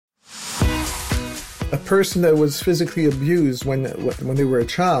A person that was physically abused when they were a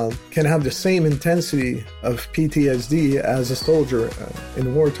child can have the same intensity of PTSD as a soldier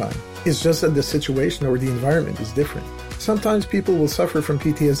in wartime. It's just that the situation or the environment is different. Sometimes people will suffer from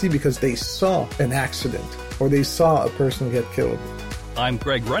PTSD because they saw an accident or they saw a person get killed. I'm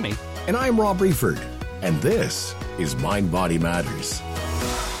Greg Runny. And I'm Rob Reeford. And this is Mind Body Matters.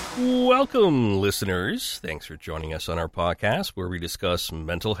 Welcome, listeners. Thanks for joining us on our podcast where we discuss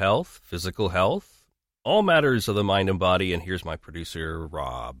mental health, physical health, all matters of the mind and body. And here's my producer,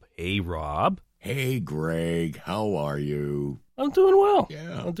 Rob. Hey, Rob. Hey, Greg. How are you? I'm doing well.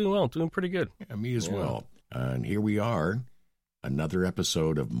 Yeah. I'm doing well. Doing pretty good. Yeah, me as well. And here we are, another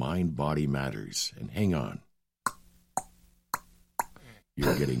episode of Mind Body Matters. And hang on.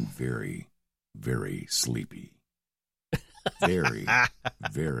 You're getting very, very sleepy. Very,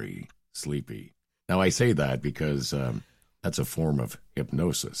 very sleepy. Now, I say that because that's a form of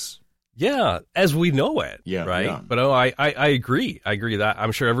hypnosis. Yeah, as we know it, right? Yeah. But I agree. I agree that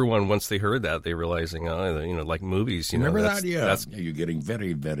I'm sure everyone, once they heard that, they're realizing, like movies, Remember that? Yeah, you're getting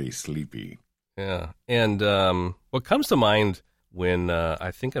very, very sleepy. Yeah. And what comes to mind when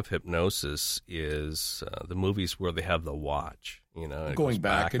I think of hypnosis is the movies where they have the watch, it going goes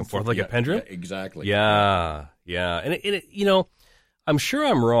back and forth like a pendulum. Yeah, exactly. Yeah. And it I'm sure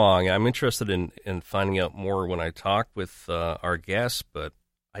I'm wrong. I'm interested in finding out more when I talk with our guests, but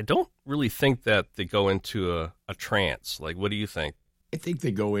I don't really think that they go into a trance. Like, what do you think? I think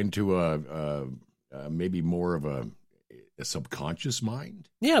they go into a maybe more of a subconscious mind.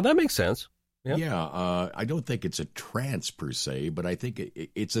 Yeah, that makes sense. Yeah, I don't think it's a trance per se, but I think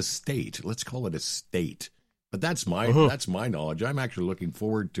it's a state. Let's call it a state. But that's my knowledge. I'm actually looking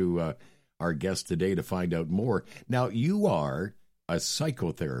forward to our guest today to find out more. Now, you are a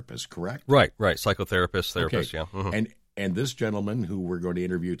psychotherapist, correct? Right. Psychotherapist, therapist, okay. Yeah. Mm-hmm. And this gentleman who we're going to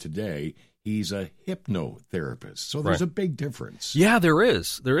interview today, he's a hypnotherapist. So there's a big difference. Yeah, there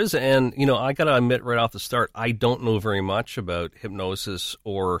is. And, I got to admit right off the start, I don't know very much about hypnosis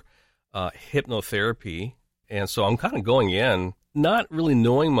or hypnotherapy. And so I'm kind of going in, not really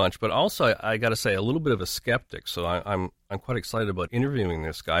knowing much, but also I got to say a little bit of a skeptic. So I'm quite excited about interviewing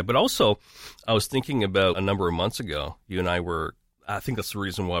this guy. But also I was thinking about a number of months ago, you and I think that's the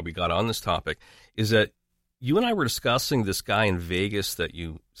reason why we got on this topic, is that you and I were discussing this guy in Vegas that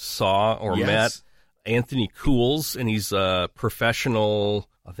you saw or met, Anthony Cools, and he's a professional,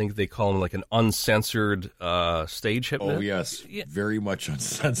 I think they call him like an uncensored stage hypnotist. Oh, yes. Yeah. Very much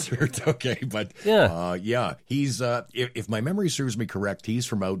uncensored. Okay. But he's, if my memory serves me correct, he's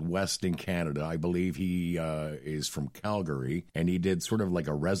from out west in Canada. I believe he is from Calgary, and he did sort of like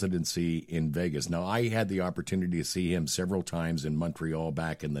a residency in Vegas. Now, I had the opportunity to see him several times in Montreal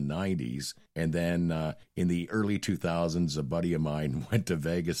back in the 90s. And then in the early 2000s, a buddy of mine went to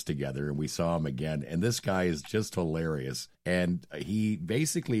Vegas together, and we saw him again. And this guy is just hilarious. And he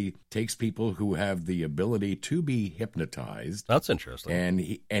basically takes people who have the ability to be hypnotized. That's interesting. And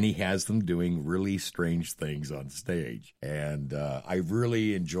he has them doing really strange things on stage. And I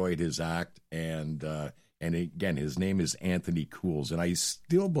really enjoyed his act. And again, his name is Anthony Cools. And I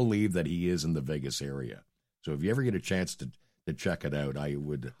still believe that he is in the Vegas area. So if you ever get a chance to check it out, I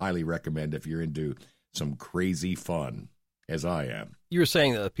would highly recommend if you're into some crazy fun, as I am. You were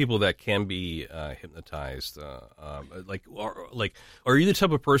saying that people that can be hypnotized, are you the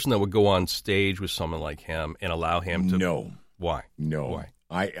type of person that would go on stage with someone like him and allow him to? No. Why? No.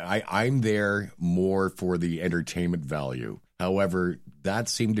 Why? I'm there more for the entertainment value. However, that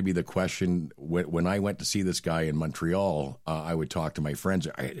seemed to be the question when I went to see this guy in Montreal. I would talk to my friends.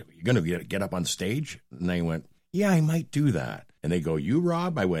 Are you going to get up on stage? And they went, yeah, I might do that. And they go, you,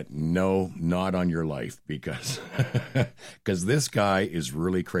 Rob? I went, no, not on your life, because this guy is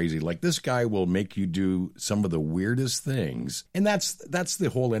really crazy. Like, this guy will make you do some of the weirdest things. And that's the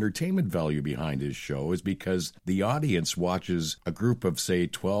whole entertainment value behind his show, is because the audience watches a group of, say,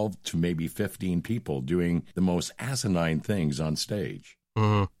 12 to maybe 15 people doing the most asinine things on stage.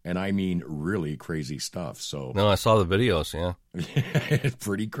 Mm-hmm. And I mean really crazy stuff. So no, I saw the videos, yeah. It's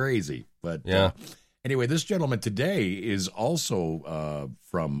pretty crazy. But yeah. Anyway, this gentleman today is also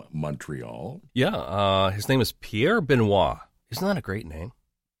from Montreal. Yeah, his name is Pierre Benoit. Isn't that a great name?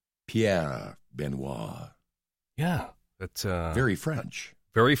 Pierre Benoit. Yeah. That's very French.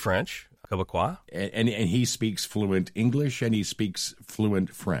 Very French. Quebecois. And he speaks fluent English and he speaks fluent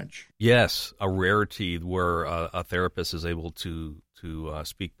French. Yes, a rarity where a therapist is able to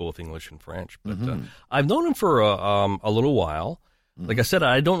speak both English and French. But I've known him for a little while. Like I said,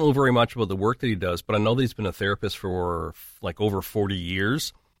 I don't know very much about the work that he does, but I know that he's been a therapist for like over 40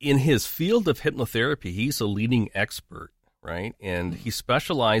 years. In his field of hypnotherapy, he's a leading expert right? And he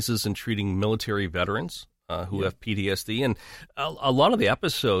specializes in treating military veterans who have PTSD. And a lot of the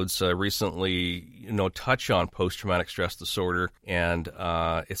episodes recently, touch on post-traumatic stress disorder. And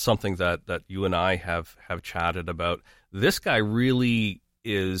it's something that you and I have chatted about. This guy really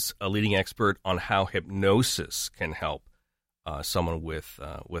is a leading expert on how hypnosis can help someone with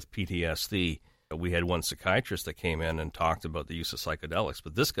PTSD. We had one psychiatrist that came in and talked about the use of psychedelics,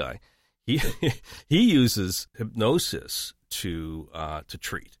 but this guy, he uses hypnosis to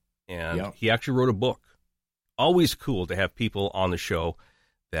treat, and he actually wrote a book. Always cool to have people on the show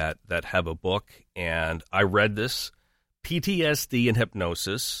that have a book, and I read this, PTSD and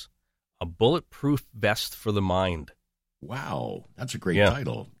Hypnosis, a bulletproof vest for the mind. Wow, that's a great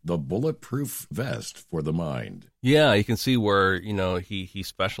title. The Bulletproof Vest for the Mind. Yeah, you can see where, he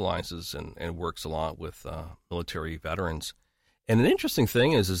specializes and works a lot with military veterans. And an interesting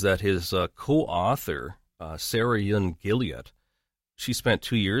thing is that his co-author, Sarah Yun Gilead, she spent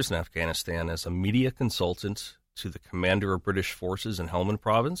 2 years in Afghanistan as a media consultant to the commander of British forces in Helmand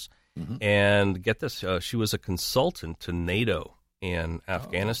province. Mm-hmm. And get this, she was a consultant to NATO in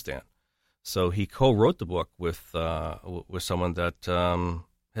Afghanistan. So he co-wrote the book with someone that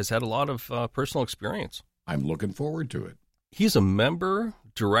has had a lot of personal experience. I'm looking forward to it. He's a member,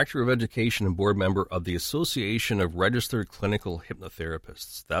 director of education, and board member of the Association of Registered Clinical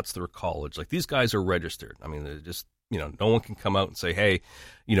Hypnotherapists. That's their college. Like, these guys are registered. I mean, they're just, no one can come out and say, hey,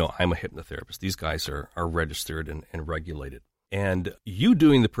 I'm a hypnotherapist. These guys are registered and regulated. And you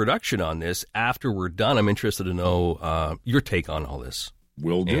doing the production on this, after we're done, I'm interested to know your take on all this.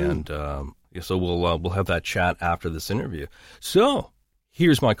 Will do. And so we'll have that chat after this interview. So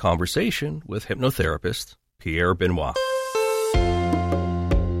here's my conversation with hypnotherapist Pierre Benoit.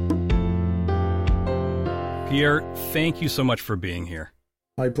 Pierre, thank you so much for being here.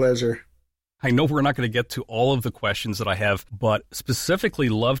 My pleasure. I know we're not going to get to all of the questions that I have, but specifically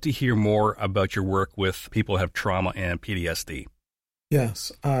love to hear more about your work with people who have trauma and PTSD.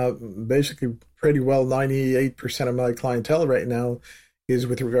 Yes. Basically, pretty well 98% of my clientele right now is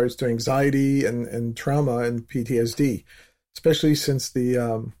with regards to anxiety and trauma and PTSD, especially since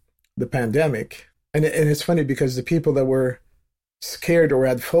the pandemic. And it's funny because the people that were scared or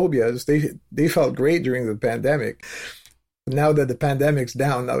had phobias, they felt great during the pandemic. Now that the pandemic's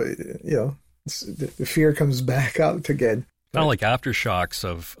down, now, the fear comes back out again. Kind of like aftershocks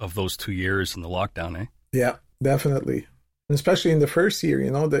of those 2 years in the lockdown, eh? Yeah, definitely. And especially in the first year,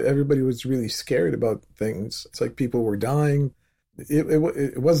 that everybody was really scared about things. It's like people were dying.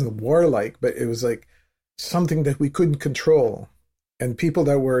 It wasn't warlike, but it was like something that we couldn't control. And people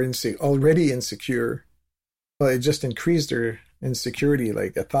that were already insecure, well, it just increased their insecurity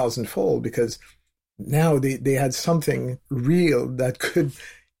like 1,000-fold, because now they had something real that could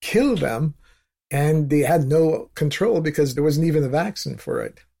kill them, and they had no control because there wasn't even a vaccine for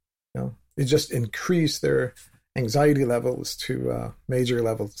it. It just increased their anxiety levels to major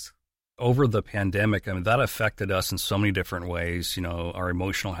levels. Over the pandemic, I mean, that affected us in so many different ways, our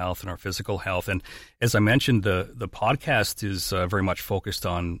emotional health and our physical health. And as I mentioned, the podcast is very much focused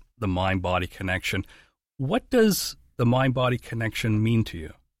on the mind-body connection. What does the mind-body connection mean to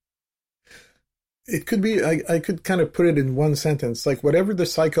you? It could be, I could kind of put it in one sentence, like whatever the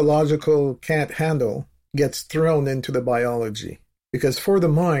psychological can't handle gets thrown into the biology. Because for the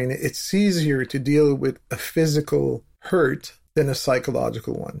mind, it's easier to deal with a physical hurt than a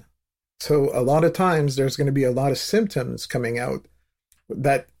psychological one. So a lot of times there's going to be a lot of symptoms coming out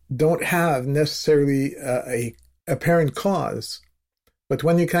that don't have necessarily a apparent cause. But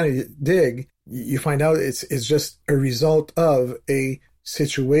when you kind of dig, you find out it's just a result of a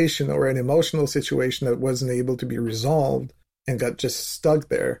situation or an emotional situation that wasn't able to be resolved and got just stuck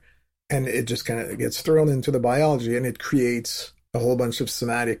there. And it just kind of gets thrown into the biology, and it creates a whole bunch of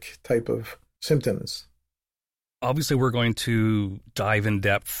somatic type of symptoms. Obviously, we're going to dive in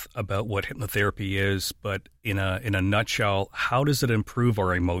depth about what hypnotherapy is, but in a nutshell, how does it improve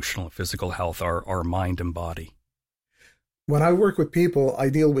our emotional and physical health, our mind and body? When I work with people, I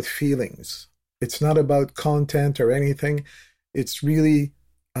deal with feelings. It's not about content or anything. It's really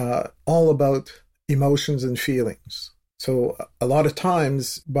all about emotions and feelings. So a lot of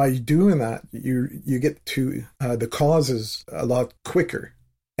times by doing that, you get to the causes a lot quicker.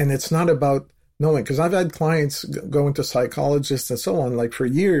 And it's not about knowing, because I've had clients going to psychologists and so on, like for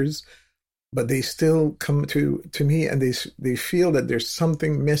years, but they still come to me and they feel that there's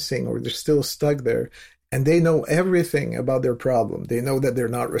something missing or they're still stuck there. And they know everything about their problem. They know that they're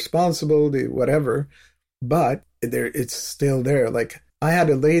not responsible, whatever, but it's still there. Like I had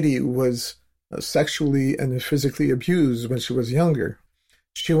a lady who was sexually and physically abused when she was younger.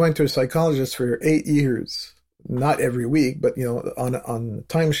 She went to a psychologist for 8 years not every week, but, on a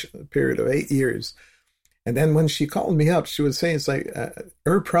time period of 8 years. And then when she called me up, she was saying, it's like,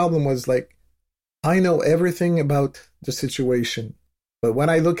 her problem was like, I know everything about the situation, but when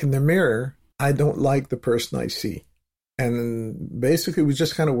I look in the mirror, I don't like the person I see. And basically, we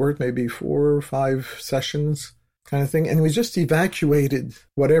just kind of worked maybe 4 or 5 sessions kind of thing. And we just evacuated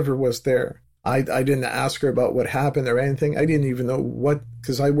whatever was there. I didn't ask her about what happened or anything. I didn't even know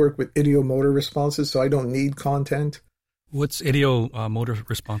because I work with ideomotor responses, so I don't need content. What's ideomotor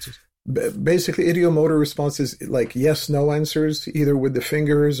responses? Basically, ideomotor responses like yes/no answers, either with the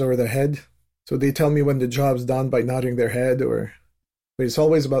fingers or the head. So they tell me when the job's done by nodding their head, but it's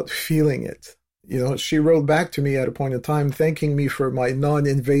always about feeling it. She wrote back to me at a point in time thanking me for my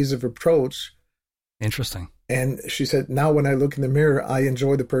non-invasive approach. Interesting. And she said, now when I look in the mirror, I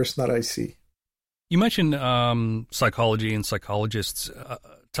enjoy the person that I see. You mentioned psychology and psychologists.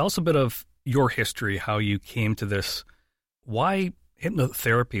 Tell us a bit of your history, how you came to this. Why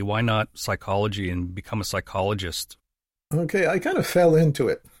hypnotherapy? Why not psychology and become a psychologist? Okay, I kind of fell into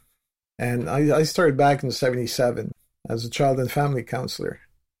it. And I started back in 1977 as a child and family counselor.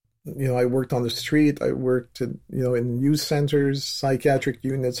 I worked on the street. I worked, in youth centers, psychiatric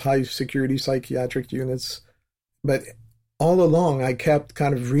units, high security psychiatric units. But all along, I kept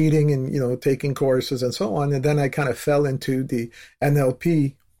kind of reading and, taking courses and so on. And then I kind of fell into the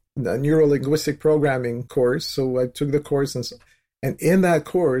NLP, the neuro-linguistic programming course. So I took the course. And in that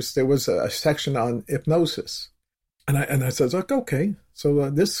course, there was a section on hypnosis. And I said, okay, so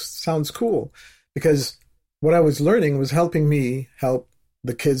this sounds cool. Because what I was learning was helping me help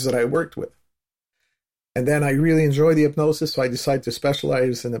the kids that I worked with. And then I really enjoyed the hypnosis, so I decided to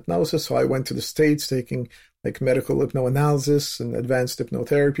specialize in hypnosis. So I went to the States taking like medical hypnoanalysis and advanced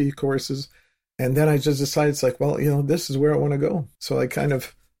hypnotherapy courses. And then I just decided, it's like, well, this is where I want to go. So I kind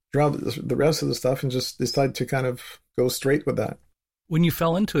of dropped the rest of the stuff and just decided to kind of go straight with that. When you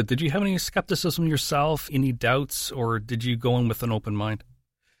fell into it, did you have any skepticism yourself, any doubts, or did you go in with an open mind?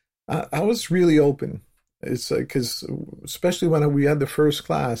 I was really open. It's like, because especially when we had the first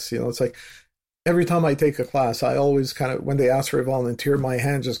class, it's like every time I take a class, I always kind of, when they ask for a volunteer, my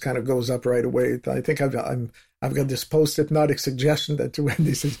hand just kind of goes up right away. I think I've got this post-hypnotic suggestion that when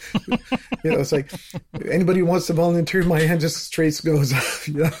they say, it's like, anybody who wants to volunteer, my hand just straight goes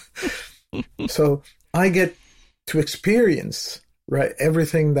up. So I get to experience, right,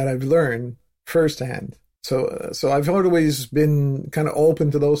 everything that I've learned firsthand. So I've always been kind of open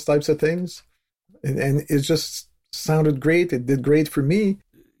to those types of things. And it just sounded great. It did great for me.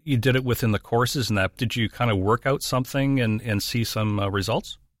 You did it within the courses and that. Did you kind of work out something and see some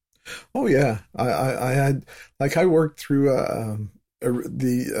results? Oh, yeah. I had, like, I worked through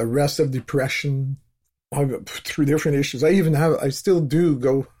the arrest of depression, through different issues. I still do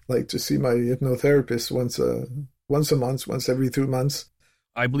go like to see my hypnotherapist once a month, once every 2 months.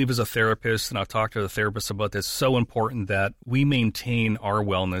 I believe as a therapist, and I've talked to the therapist about this, so important that we maintain our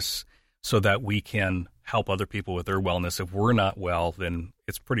wellness so that we can help other people with their wellness. If we're not well, then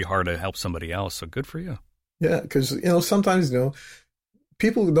it's pretty hard to help somebody else. So good for you. Yeah, because sometimes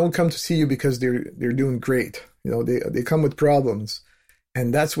people don't come to see you because they're doing great. They come with problems,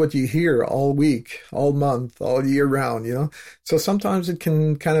 and that's what you hear all week, all month, all year round. So sometimes it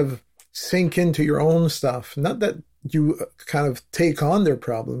can kind of sink into your own stuff. Not that you kind of take on their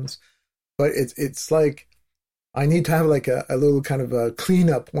problems, but it's like, I need to have like a little kind of a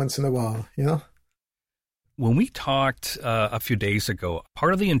cleanup once in a while, When we talked a few days ago,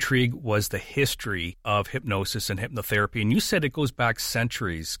 part of the intrigue was the history of hypnosis and hypnotherapy, and you said it goes back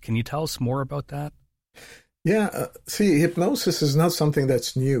centuries. Can you tell us more about that? Yeah, see, hypnosis is not something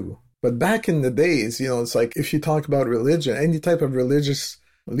that's new. But back in the days, it's like if you talk about religion, any type of religious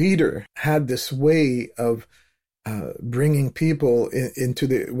leader had this way of bringing people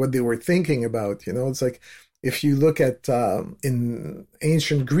into what they were thinking about. It's like, if you look at, in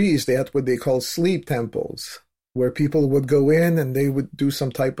ancient Greece, they had what they call sleep temples, where people would go in and they would do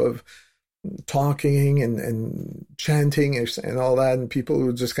some type of talking and chanting and all that, and people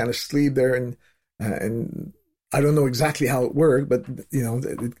would just kind of sleep there. And I don't know exactly how it worked, but,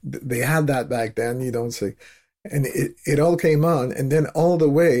 they had that back then, it's like, and it all came on. And then all the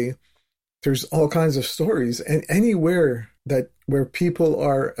way, there's all kinds of stories. And anywhere where people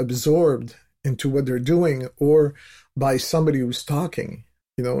are absorbed into what they're doing, or by somebody who's talking,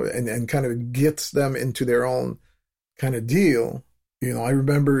 and kind of gets them into their own kind of deal. I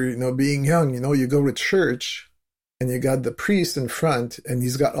remember, being young, you go to church and you got the priest in front and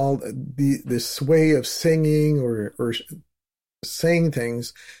he's got all this way of singing or saying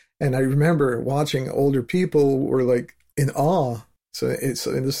things. And I remember watching older people were like in awe So it's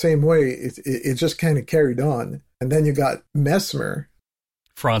in the same way, it just kind of carried on. And then you got Mesmer.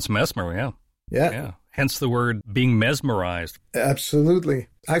 Franz Mesmer, yeah. Yeah. Hence the word being mesmerized. Absolutely.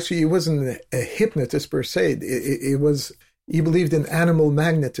 Actually, he wasn't a hypnotist per se. He believed in animal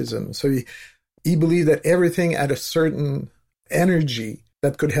magnetism. So he believed that everything had a certain energy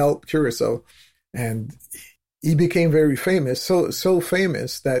that could help cure. So, and he became very famous, so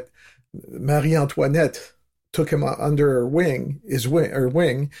famous that Marie Antoinette took him under her wing,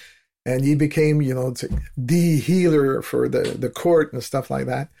 and he became, the healer for the court and stuff like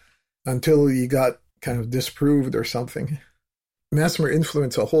that, until he got kind of disproved or something. Mesmer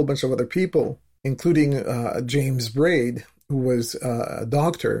influenced a whole bunch of other people, including James Braid, who was a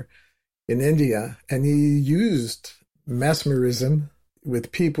doctor in India, and he used mesmerism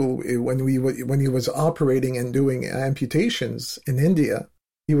with people when he was operating and doing amputations in India.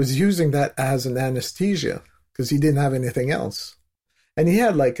 He was using that as an anesthesia because he didn't have anything else. And he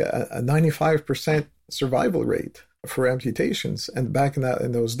had like a 95% survival rate for amputations. And back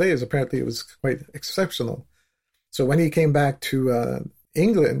in those days, apparently it was quite exceptional. So when he came back to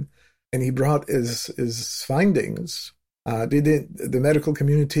England and he brought his findings, the medical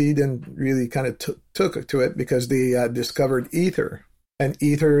community didn't really kind of took to it because they discovered ether. And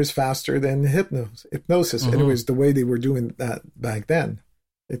ether is faster than hypnosis. Mm-hmm. And it was the way they were doing that back then.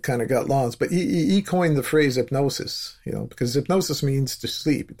 It kind of got lost. But he coined the phrase hypnosis, because hypnosis means to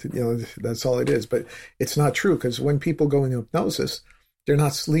sleep. That's all it is. But it's not true, because when people go into hypnosis, they're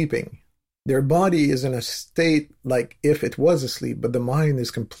not sleeping. Their body is in a state like if it was asleep, but the mind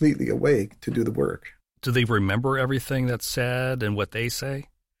is completely awake to do the work. Do they remember everything that's said and what they say?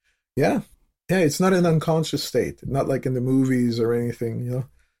 Yeah. Yeah, it's not an unconscious state, not like in the movies or anything,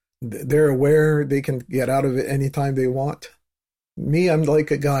 They're aware, they can get out of it anytime they want. Me, I'm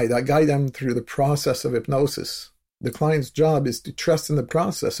like a guide. I guide them through the process of hypnosis. The client's job is to trust in the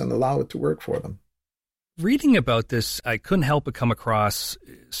process and allow it to work for them. Reading about this, I couldn't help but come across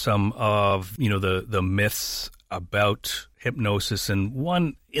some of, the myths about hypnosis, and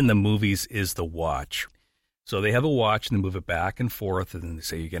one in the movies is the watch. So they have a watch and they move it back and forth, and then they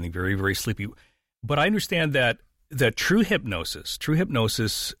say you're getting very, very sleepy. But I understand that true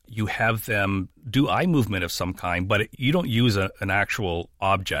hypnosis, you have them do eye movement of some kind, but you don't use an actual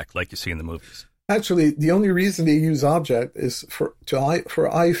object like you see in the movies. Actually, the only reason they use object is for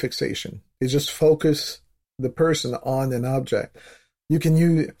eye fixation. They just focus the person on an object. You can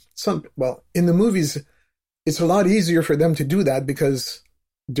use in the movies, it's a lot easier for them to do that because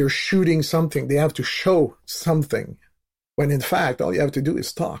they're shooting something. They have to show something, when in fact, all you have to do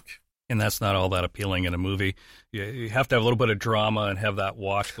is talk. And that's not all that appealing in a movie. You have to have a little bit of drama and have that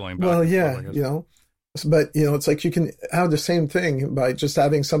watch going back. Well, yeah, but it's like you can have the same thing by just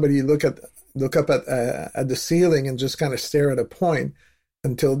having somebody look up at the ceiling and just kind of stare at a point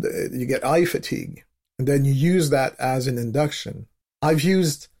until you get eye fatigue, and then you use that as an induction. I've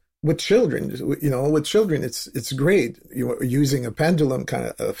used with children. With children, it's great. Using a pendulum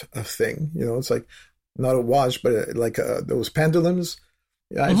kind of thing. It's like not a watch, but like those pendulums.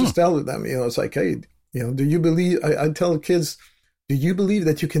 Yeah, I just tell them, it's like, hey, do you believe, I tell kids, do you believe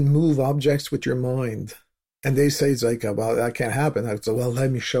that you can move objects with your mind? And they say, it's like, well, that can't happen. I say, well,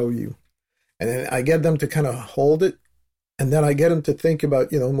 let me show you. And then I get them to kind of hold it. And then I get them to think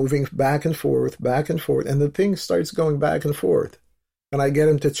about, moving back and forth. And the thing starts going back and forth. And I get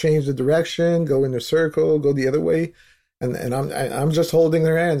them to change the direction, go in a circle, go the other way. And I'm just holding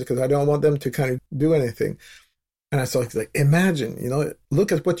their hands because I don't want them to kind of do anything. And I was like, imagine,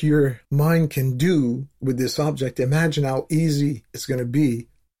 look at what your mind can do with this object. Imagine how easy it's going to be.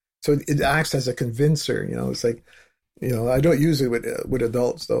 So it acts as a convincer. It's like, I don't use it with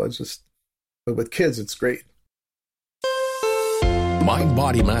adults, though. But with kids, it's great. Mind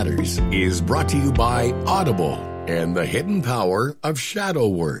Body Matters is brought to you by Audible and the hidden power of shadow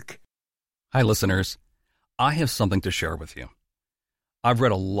work. Hi, listeners. I have something to share with you. I've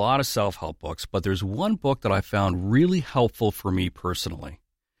read a lot of self-help books, but there's one book that I found really helpful for me personally,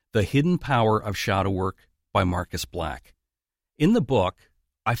 The Hidden Power of Shadow Work by Marcus Black. In the book,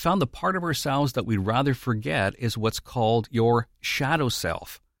 I found the part of ourselves that we'd rather forget is what's called your shadow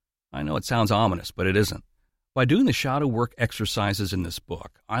self. I know it sounds ominous, but it isn't. By doing the shadow work exercises in this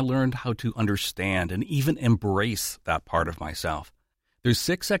book, I learned how to understand and even embrace that part of myself. There's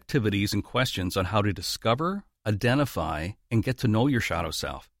 6 activities and questions on how to discover, identify, and get to know your shadow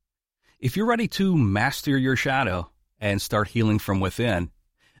self. If you're ready to master your shadow and start healing from within,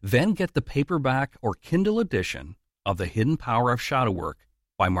 then get the paperback or Kindle edition of The Hidden Power of Shadow Work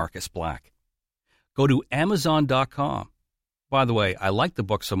by Marcus Black. Go to Amazon.com. By the way, I liked the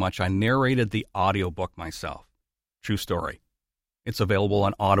book so much I narrated the audiobook myself. True story. It's available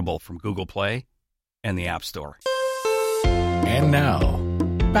on Audible from Google Play and the App Store. And now,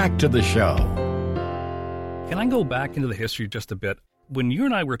 back to the show. Can I go back into the history just a bit? When you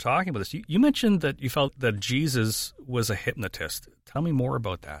and I were talking about this, you mentioned that you felt that Jesus was a hypnotist. Tell me more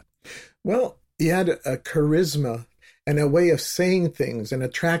about that. Well, he had a charisma and a way of saying things and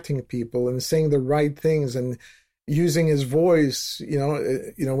attracting people and saying the right things and using his voice,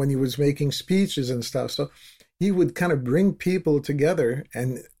 when he was making speeches and stuff. So he would kind of bring people together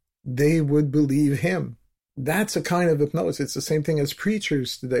and they would believe him. That's a kind of hypnosis. It's the same thing as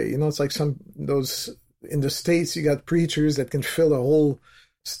preachers today. It's like those in the States, you got preachers that can fill a whole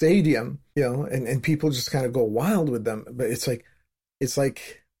stadium, and people just kind of go wild with them. But it's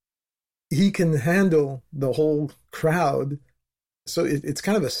like he can handle the whole crowd. So it's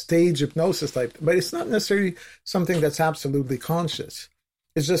kind of a stage hypnosis type, but it's not necessarily something that's absolutely conscious.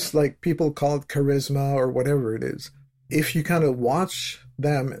 It's just like people call it charisma or whatever it is. If you kind of watch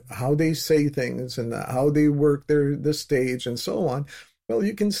them, how they say things and how they work the stage and so on, well,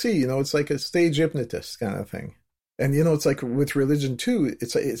 you can see, it's like a stage hypnotist kind of thing. And, it's like with religion too,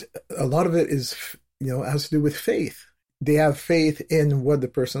 it's a lot of it is, has to do with faith. They have faith in what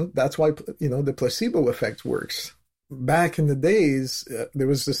that's why, the placebo effect works. Back in the days, there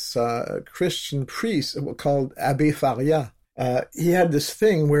was this Christian priest called Abbé Faria. He had this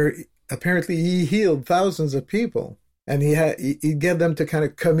thing where apparently he healed thousands of people. And he'd get them to kind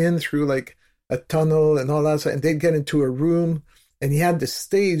of come in through like a tunnel and all that stuff, and they'd get into a room. And he had the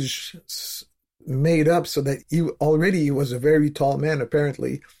stage made up so that he was a very tall man,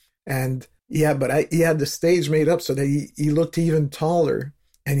 apparently. And he had the stage made up so that he looked even taller.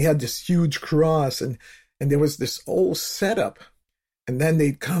 And he had this huge cross, and there was this whole setup. And then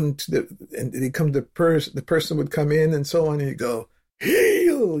the person would come in and so on, and he'd go,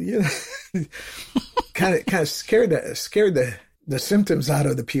 heal, kind of scared the symptoms out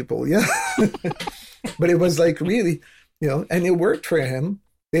of the people, But it was like really, and it worked for him.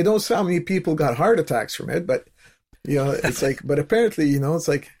 They don't say how many people got heart attacks from it, but it's like, but apparently, it's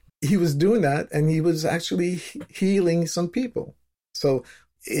like he was doing that, and he was actually healing some people. So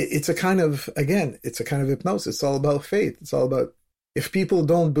it's a kind of hypnosis. It's all about faith. It's all about, if people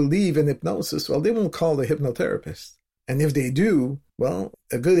don't believe in hypnosis, well, they won't call the hypnotherapist. And if they do, well,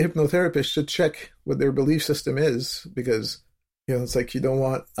 a good hypnotherapist should check what their belief system is, because, it's like I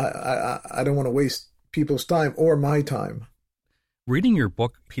don't want to waste people's time or my time. Reading your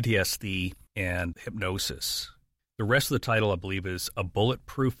book, PTSD and Hypnosis, the rest of the title, I believe, is A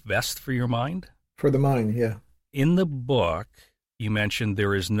Bulletproof Vest for Your Mind? For the mind, yeah. In the book, you mentioned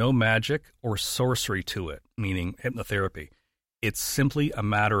there is no magic or sorcery to it, meaning hypnotherapy. It's simply a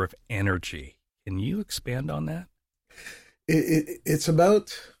matter of energy. Can you expand on that? It's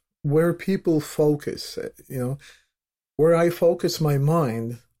about where people focus. Where I focus my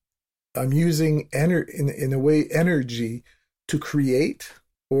mind, I'm using in a way energy to create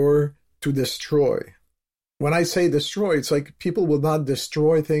or to destroy. When I say destroy, it's like people will not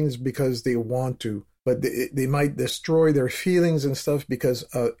destroy things because they want to, but they might destroy their feelings and stuff because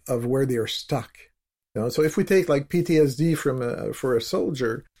of where they are stuck. So if we take like PTSD for a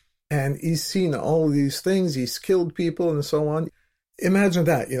soldier, and he's seen all these things, he's killed people and so on. Imagine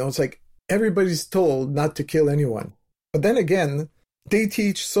that, it's like everybody's told not to kill anyone. But then again, they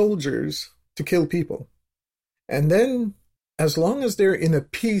teach soldiers to kill people. And then as long as they're in a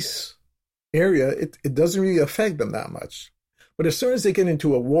peace area, it doesn't really affect them that much. But as soon as they get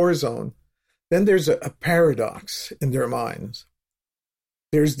into a war zone, then there's a paradox in their minds.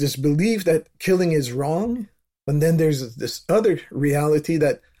 There's this belief that killing is wrong, and then there's this other reality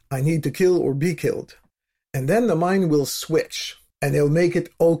that I need to kill or be killed. And then the mind will switch, and they'll make it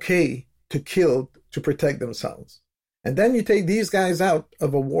okay to kill to protect themselves. And then you take these guys out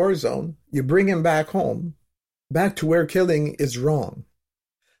of a war zone, you bring them back home, back to where killing is wrong.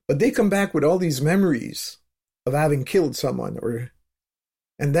 But they come back with all these memories of having killed someone,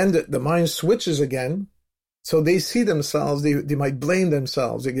 and then the mind switches again. So they see themselves, they might blame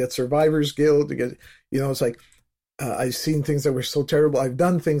themselves. They get survivor's guilt. They get, it's like, I've seen things that were so terrible. I've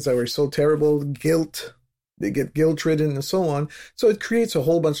done things that were so terrible. Guilt. They get guilt-ridden and so on. So it creates a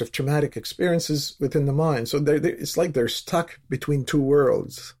whole bunch of traumatic experiences within the mind. So it's like they're stuck between two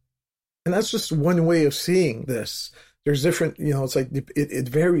worlds. And that's just one way of seeing this. There's different, it's like it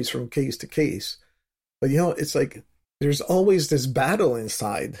varies from case to case. But, it's like there's always this battle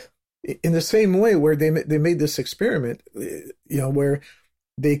inside. In the same way where they made this experiment, where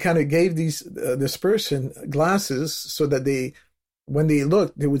they kind of gave this person glasses so that when they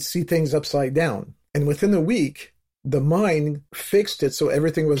looked, they would see things upside down. And within a week, the mind fixed it so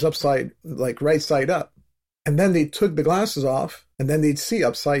everything was right side up. And then they took the glasses off, and then they'd see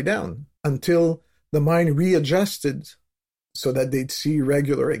upside down until the mind readjusted so that they'd see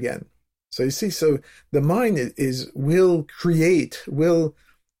regular again. So you see, so the mind will create, will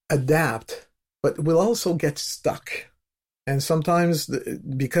adapt, but will also get stuck. And sometimes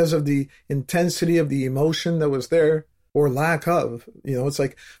because of the intensity of the emotion that was there, or lack of, it's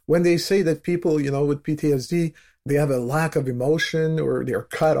like when they say that people, with PTSD, they have a lack of emotion or they're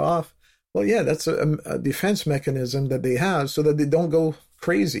cut off. Well, yeah, that's a defense mechanism that they have so that they don't go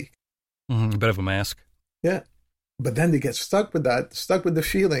crazy. A bit of a mask. Yeah. But then they get stuck with that, stuck with the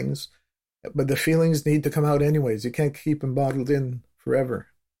feelings, but the feelings need to come out anyways. You can't keep them bottled in forever.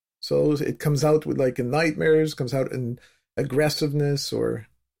 So it comes out with like in nightmares, comes out in aggressiveness or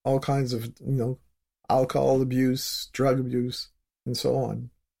all kinds of, alcohol abuse, drug abuse, and so on.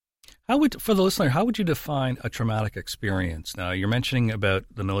 For the listener, how would you define a traumatic experience? Now, you're mentioning about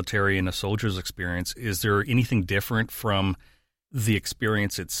the military and a soldier's experience. Is there anything different from the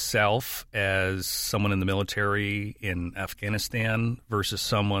experience itself as someone in the military in Afghanistan versus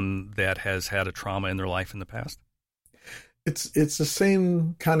someone that has had a trauma in their life in the past? It's the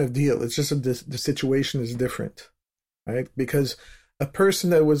same kind of deal. It's just the situation is different, right? Because a person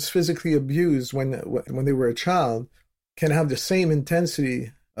that was physically abused when they were a child can have the same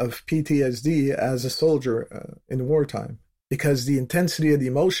intensity of PTSD as a soldier in wartime, because the intensity of the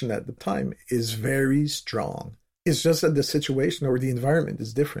emotion at the time is very strong. It's just that the situation or the environment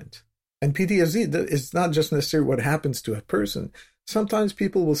is different. And PTSD is not just necessarily what happens to a person. Sometimes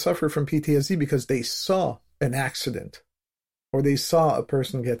people will suffer from PTSD because they saw an accident, or they saw a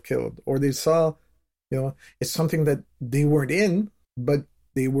person get killed, or they saw, it's something that they weren't in, but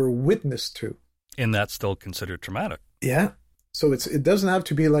they were witness to. And that's still considered traumatic. Yeah. So it doesn't have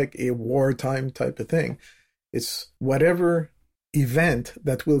to be like a wartime type of thing. It's whatever event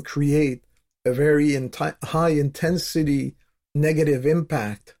that will create a very high intensity negative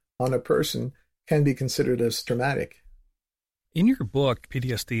impact on a person can be considered as traumatic. In your book,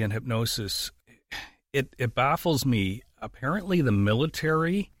 PTSD and Hypnosis, it baffles me. Apparently the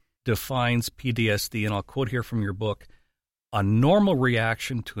military defines PTSD, and I'll quote here from your book, a normal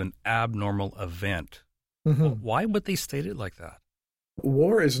reaction to an abnormal event. Mm-hmm. Why would they state it like that?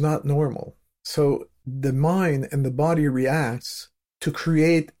 War is not normal. So the mind and the body reacts to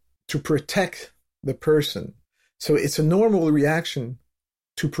protect the person. So it's a normal reaction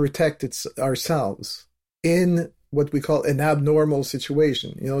to protect ourselves in what we call an abnormal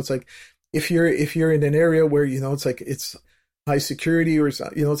situation. It's like if you're in an area where, it's like it's high security, or, it's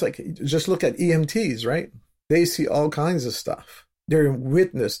like just look at EMTs, right? They see all kinds of stuff. They're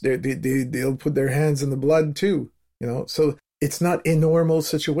witness. They'll put their hands in the blood too, So it's not a normal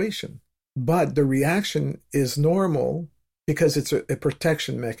situation, but the reaction is normal because it's a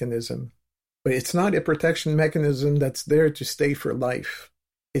protection mechanism. But it's not a protection mechanism that's there to stay for life.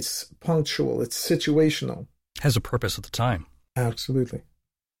 It's punctual. It's situational. Has a purpose at the time. Absolutely.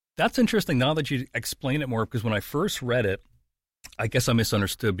 That's interesting now that you explain it more, because when I first read it, I guess I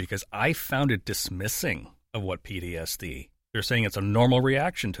misunderstood because I found it dismissing of what PTSD. They're saying it's a normal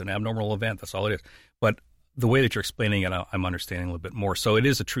reaction to an abnormal event. That's all it is. But the way that you're explaining it, I'm understanding a little bit more. So it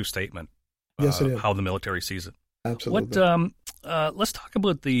is a true statement. Yes, it is. How the military sees it. Absolutely. Let's talk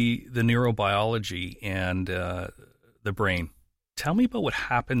about the neurobiology and the brain. Tell me about what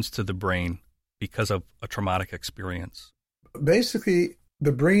happens to the brain because of a traumatic experience. Basically,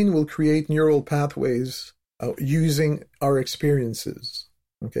 the brain will create neural pathways using our experiences.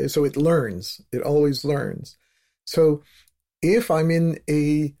 Okay, so it learns. It always learns. So if I'm in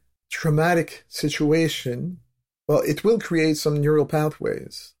a traumatic situation, well, it will create some neural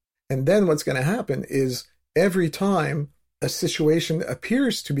pathways. And then what's going to happen is every time a situation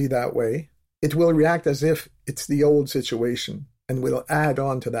appears to be that way, it will react as if it's the old situation and will add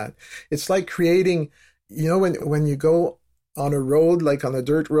on to that. It's like creating, when you go on a road, like on a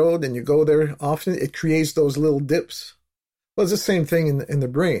dirt road, and you go there often, it creates those little dips. Well, it's the same thing in the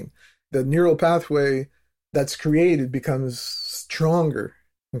brain. The neural pathway that's created becomes stronger.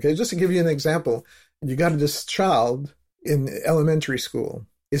 Okay, just to give you an example, you got this child in elementary school.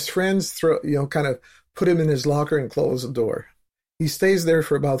 His friends kind of put him in his locker and close the door. He stays there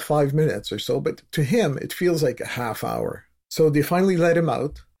for about 5 minutes or so, but to him, it feels like a half hour. So they finally let him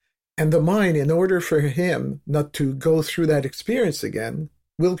out. And the mind, in order for him not to go through that experience again,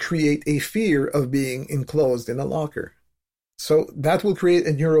 will create a fear of being enclosed in a locker. So that will create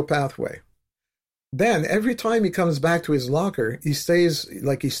a neural pathway. Then every time he comes back to his locker, he stays,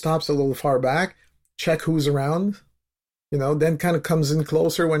 like he stops a little far back, check who's around, then kind of comes in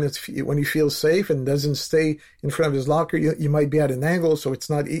closer when he feels safe and doesn't stay in front of his locker. You might be at an angle, so it's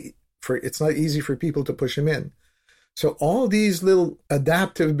not It's not easy for people to push him in. So all these little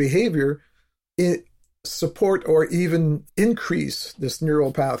adaptive behavior support or even increase this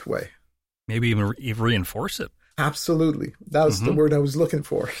neural pathway. Maybe even reinforce it. Absolutely. That was the word I was looking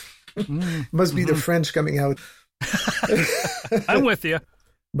for. Must be the French coming out. I'm with you.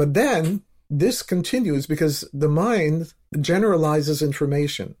 But then this continues because the mind generalizes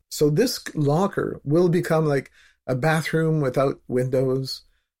information. So this locker will become like a bathroom without windows,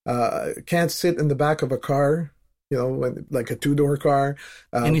 can't sit in the back of a car, like a two-door car.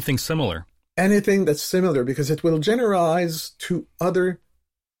 Anything similar. Anything that's similar, because it will generalize to other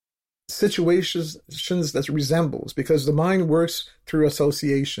situations that resembles, because the mind works through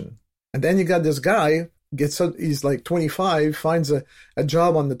association. And then you got this guy, he's like 25, finds a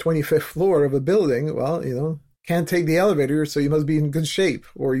job on the 25th floor of a building. Well, can't take the elevator, so you must be in good shape,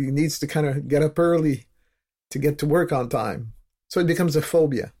 or he needs to kind of get up early to get to work on time. So it becomes a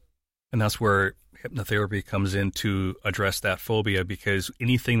phobia. And that's where hypnotherapy comes in to address that phobia, because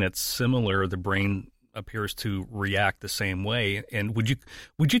anything that's similar, the brain appears to react the same way. And would you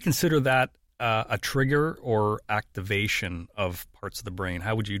consider that a trigger or activation of parts of the brain?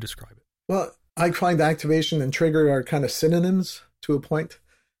 How would you describe it? Well, I find activation and trigger are kind of synonyms to a point,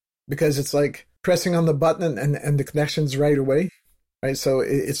 because it's like pressing on the button and the connection's right away, right? So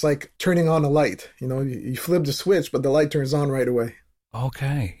it's like turning on a light. You flip the switch, but the light turns on right away.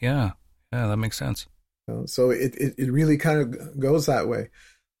 Okay, yeah, that makes sense. So it really kind of goes that way.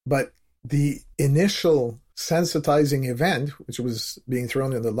 But the initial sensitizing event, which was being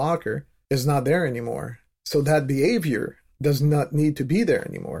thrown in the locker, is not there anymore. So that behavior does not need to be there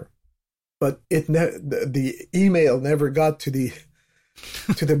anymore. But the email never got to the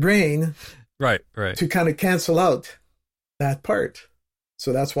brain, right, to kind of cancel out that part.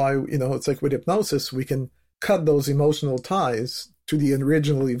 So that's why it's like with hypnosis, we can cut those emotional ties to the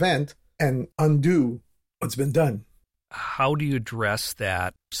original event and undo what's been done. How do you address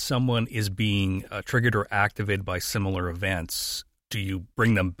that someone is being triggered or activated by similar events? Do you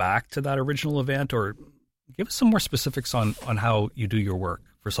bring them back to that original event, or give us some more specifics on how you do your work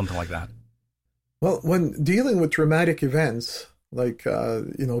for something like that? Well, when dealing with traumatic events like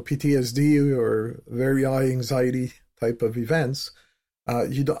PTSD or very high anxiety type of events,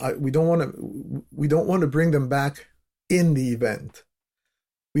 we don't want to bring them back in the event.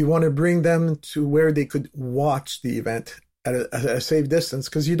 We want to bring them to where they could watch the event at a safe distance,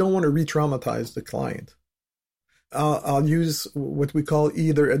 because you don't want to re-traumatize the client. I'll use what we call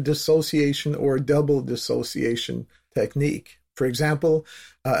either a dissociation or a double dissociation technique. For example,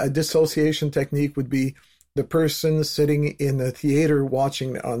 a dissociation technique would be the person sitting in the theater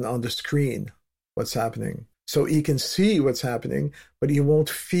watching on the screen what's happening. So he can see what's happening, but he won't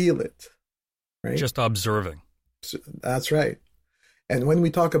feel it, right? Just observing. So, that's right. And when we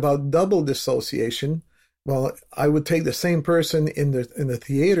talk about double dissociation, well, I would take the same person in the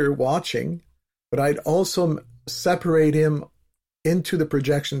theater watching, but I'd also separate him into the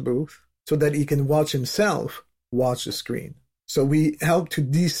projection booth so that he can watch himself watch the screen. So we help to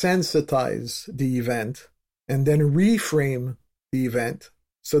desensitize the event and then reframe the event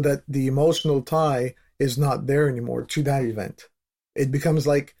so that the emotional tie is not there anymore to that event. It becomes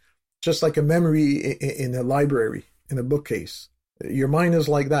just like a memory in a library, in a bookcase. Your mind is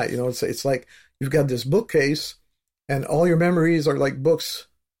like that. It's like you've got this bookcase and all your memories are like books.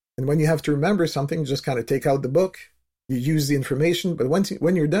 And when you have to remember something, you just kind of take out the book, you use the information, but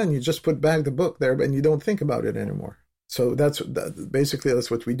when you're done, you just put back the book there and you don't think about it anymore. So basically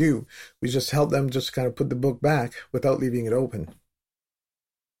that's what we do. We just help them just kind of put the book back without leaving it open.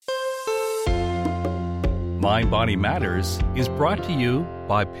 Mind Body Matters is brought to you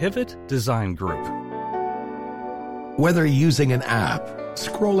by Pivot Design Group. Whether using an app,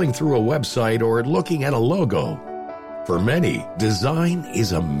 scrolling through a website, or looking at a logo, for many, design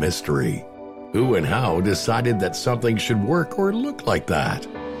is a mystery. Who and how decided that something should work or look like that?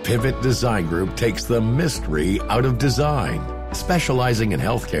 Pivot Design Group takes the mystery out of design. Specializing in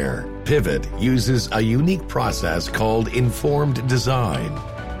healthcare, Pivot uses a unique process called informed design.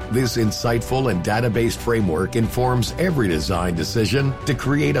 This insightful and data-based framework informs every design decision to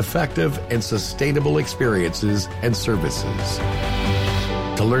create effective and sustainable experiences and services.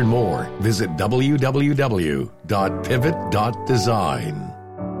 To learn more, visit www.pivot.design.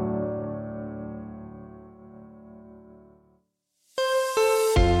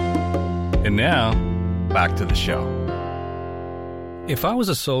 And now, back to the show. If I was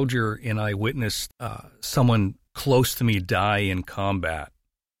a soldier and I witnessed someone close to me die in combat,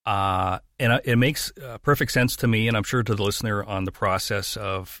 and it makes perfect sense to me, and I'm sure to the listener, on the process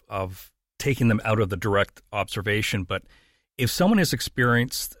of taking them out of the direct observation. But if someone has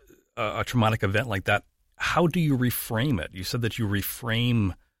experienced a traumatic event like that, how do you reframe it? You said that you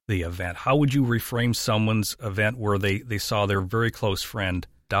reframe the event. How would you reframe someone's event where they saw their very close friend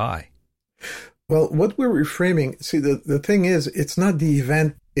die? Well, what we're reframing, see, the thing is, it's not the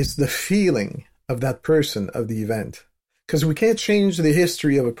event, it's the feeling of that person of the event. Because we can't change the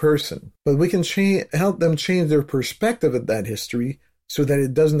history of a person, but we can help them change their perspective of that history so that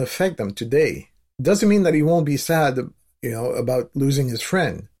it doesn't affect them today. It doesn't mean that he won't be sad, about losing his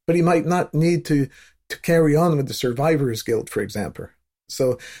friend, but he might not need to carry on with the survivor's guilt, for example.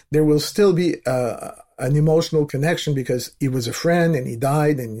 So there will still be an emotional connection because he was a friend and he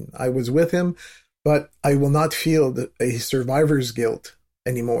died and I was with him, but I will not feel a survivor's guilt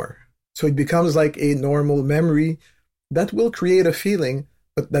anymore. So it becomes like a normal memory that will create a feeling,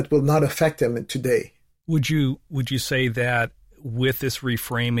 but that will not affect him today. Would you say that with this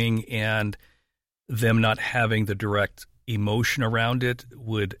reframing and them not having the direct emotion around it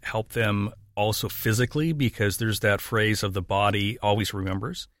would help them also physically, because there's that phrase of the body always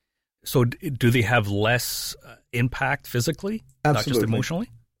remembers? So do they have less impact physically, Absolutely. Not just emotionally?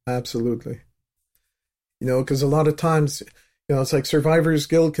 Absolutely. Because a lot of times, it's like survivor's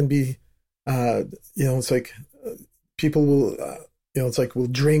guilt can be, it's like people will, will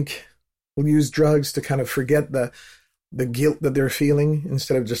drink, will use drugs to kind of forget the guilt that they're feeling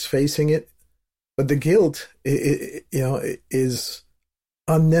instead of just facing it. But the guilt, is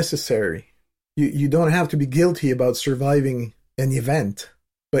unnecessary. You don't have to be guilty about surviving an event,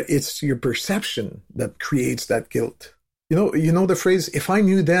 but it's your perception that creates that guilt. You know the phrase, if I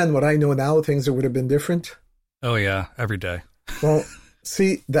knew then what I know now, things would have been different. Oh yeah, every day. Well,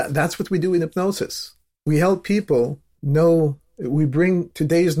 see, that's what we do in hypnosis. We help people know, we bring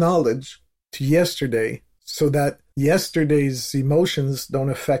today's knowledge to yesterday so that yesterday's emotions don't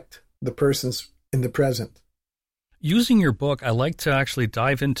affect the person's in the present. Using your book, I like to actually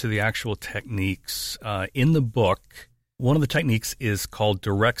dive into the actual techniques. In the book, one of the techniques is called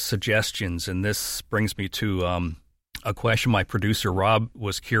direct suggestions, and this brings me to a question my producer, Rob,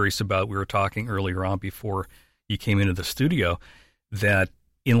 was curious about. We were talking earlier on before you came into the studio that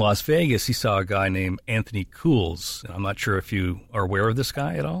in Las Vegas, he saw a guy named Anthony Cools. I'm not sure if you are aware of this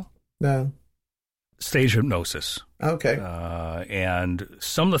guy at all. No. Stage hypnosis. Okay. And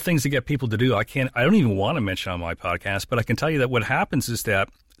some of the things that get people to do, I don't even want to mention on my podcast, but I can tell you that what happens is that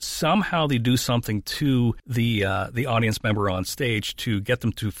somehow they do something to the audience member on stage to get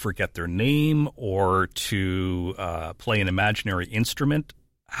them to forget their name or to play an imaginary instrument.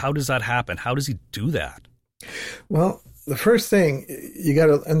 How does that happen? How does he do that? Well, the first thing, you got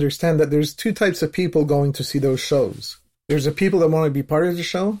to understand that there's two types of people going to see those shows. There's the people that want to be part of the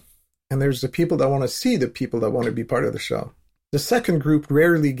show, and there's the people that want to see the people that want to be part of the show. The second group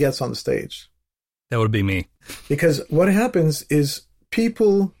rarely gets on stage. That would be me. Because what happens is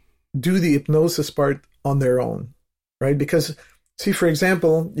people do the hypnosis part on their own, right? Because, see, for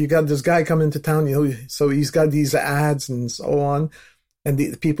example, you got this guy come into town, so he's got these ads and so on, and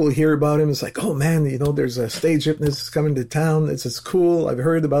the people hear about him. It's like, oh man, there's a stage hypnotist coming to town. It's cool. I've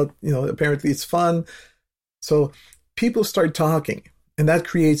heard about, apparently it's fun. So people start talking, and that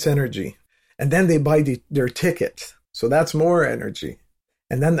creates energy. And then they buy their ticket. So that's more energy.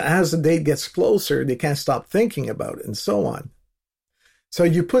 And then as the date gets closer, they can't stop thinking about it and so on. So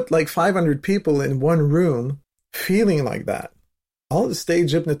you put like 500 people in one room feeling like that. All the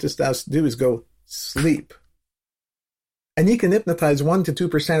stage hypnotist has to do is go sleep. And he can hypnotize 1% to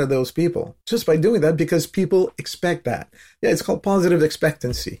 2% of those people just by doing that because people expect that. Yeah, it's called positive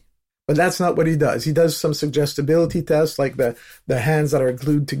expectancy. But that's not what he does. He does some suggestibility tests like the hands that are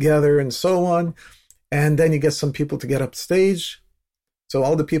glued together and so on. And then you get some people to get up stage. So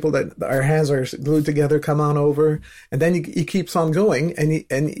all the people that our hands are glued together come on over. And then he keeps on going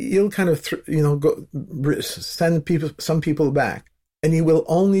and he'll kind of, send some people back. And he will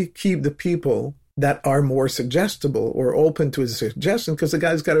only keep the people that are more suggestible or open to his suggestion because the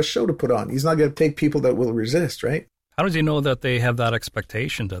guy's got a show to put on. He's not going to take people that will resist, right? How does he know that they have that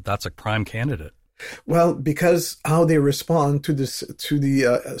expectation that that's a prime candidate? Well, because how they respond to the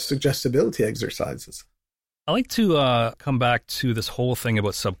suggestibility exercises. I like to come back to this whole thing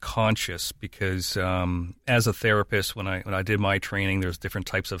about subconscious because as a therapist, when I did my training, there's different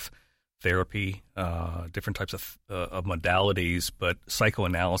types of therapy, different types of modalities, but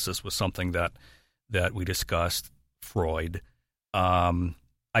psychoanalysis was something that we discussed. Freud.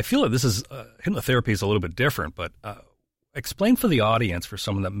 I feel that this is hypnotherapy is a little bit different, but explain for the audience, for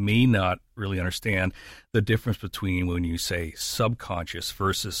someone that may not really understand, the difference between when you say subconscious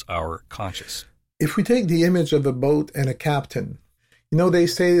versus our conscious. If we take the image of a boat and a captain, They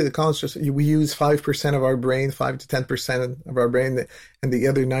say the conscious, we use 5% of our brain, 5 to 10% of our brain, and the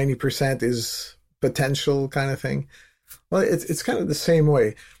other 90% is potential kind of thing. Well, it's kind of the same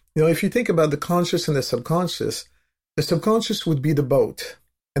way. If you think about the conscious and the subconscious would be the boat,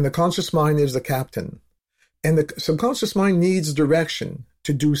 and the conscious mind is the captain. And the subconscious mind needs direction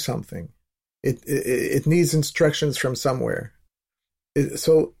to do something. It needs instructions from somewhere.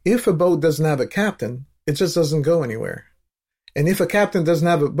 So if a boat doesn't have a captain, it just doesn't go anywhere. And if a captain doesn't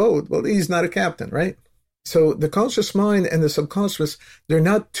have a boat, well, he's not a captain, right? So the conscious mind and the subconscious, they're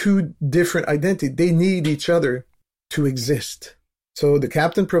not two different identities. They need each other to exist. So the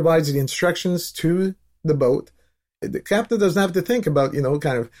captain provides the instructions to the boat. The captain doesn't have to think about,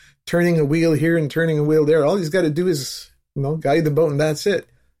 kind of turning a wheel here and turning a wheel there. All he's got to do is, guide the boat, and that's it.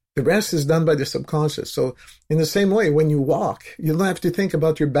 The rest is done by the subconscious. So in the same way, when you walk, you don't have to think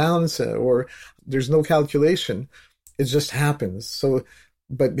about your balance or there's no calculation. It just happens. So,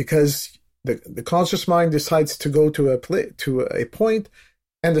 but because the conscious mind decides to go to a point,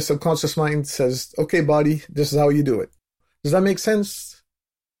 and the subconscious mind says, okay, body, this is how you do it. Does that make sense?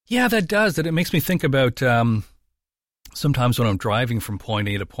 Yeah, that does. That it makes me think about sometimes when I'm driving from point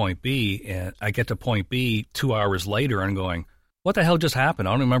A to point B, and I get to point B 2 hours later and going, what the hell just happened?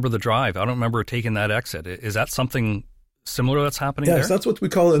 I don't remember the drive. I don't remember taking that exit. Is that something similar that's happening there? Yes, that's what we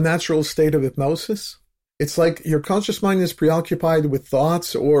call a natural state of hypnosis. It's like your conscious mind is preoccupied with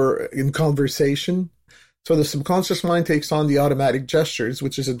thoughts or in conversation. So the subconscious mind takes on the automatic gestures,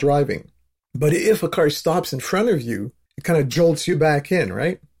 which is a driving. But if a car stops in front of you, it kind of jolts you back in,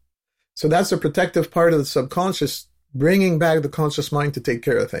 right? So that's the protective part of the subconscious, bringing back the conscious mind to take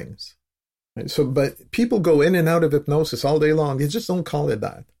care of things. Right? So, but people go in and out of hypnosis all day long. They just don't call it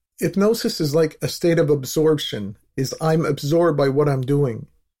that. Hypnosis is like a state of absorption. I'm absorbed by what I'm doing.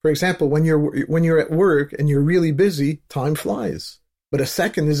 For example, when you're at work and you're really busy, time flies. But a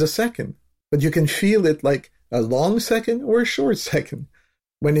second is a second. But you can feel it like a long second or a short second.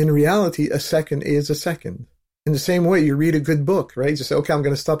 When in reality, a second is a second. In the same way, you read a good book, right? You say, okay, I'm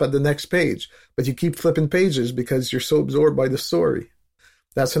going to stop at the next page. But you keep flipping pages because you're so absorbed by the story.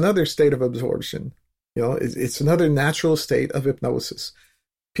 That's another state of absorption. It's another natural state of hypnosis.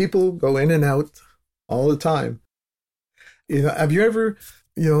 People go in and out all the time. Have you ever,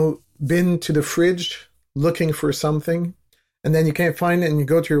 been to the fridge looking for something, and then you can't find it, and you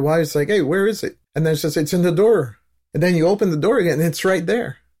go to your wife, it's like, hey, where is it? And then it says, it's in the door. And then you open the door again, and it's right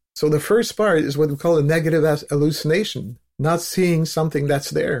there. So the first part is what we call a negative hallucination, not seeing something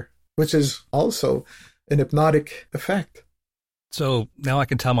that's there, which is also an hypnotic effect. So now I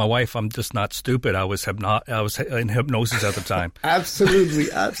can tell my wife I'm just not stupid. I was in hypnosis at the time. Absolutely,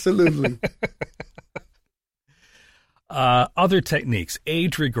 absolutely. Other techniques,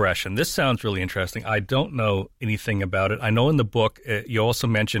 age regression. This sounds really interesting. I don't know anything about it. I know in the book you also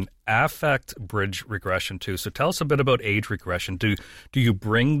mentioned affect bridge regression too. So tell us a bit about age regression. Do you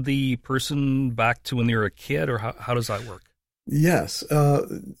bring the person back to when they were a kid, or how does that work? Yes.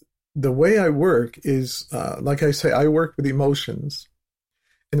 The way I work is, like I say, I work with emotions.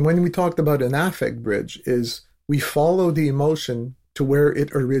 And when we talked about an affect bridge, is we follow the emotion to where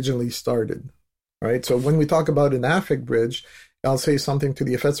it originally started. Right. So when we talk about an affect bridge, I'll say something to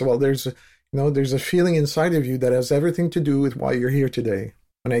the effect of, well, there's a feeling inside of you that has everything to do with why you're here today.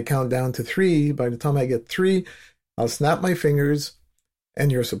 When I count down to 3, by the time I get 3, I'll snap my fingers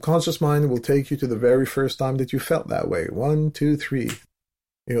and your subconscious mind will take you to the very first time that you felt that way. 1, 2, 3.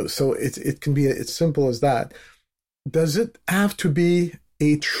 So it can be as simple as that. Does it have to be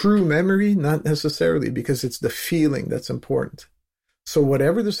a true memory? Not necessarily, because it's the feeling that's important. So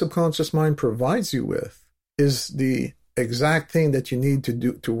whatever the subconscious mind provides you with is the exact thing that you need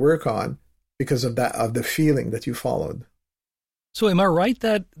to work on because of the feeling that you followed. So am I right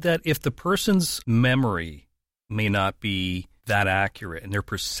that if the person's memory may not be that accurate and their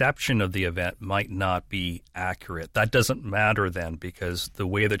perception of the event might not be accurate, that doesn't matter then, because the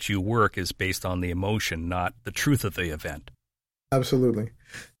way that you work is based on the emotion, not the truth of the event? Absolutely.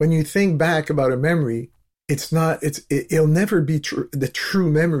 When you think back about a memory, it'll never be the true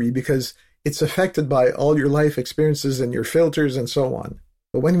memory because it's affected by all your life experiences and your filters and so on.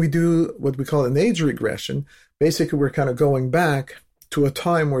 But when we do what we call an age regression, basically we're kind of going back to a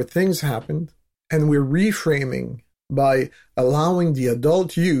time where things happened, and we're reframing by allowing the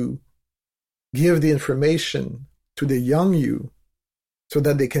adult you give the information to the young you so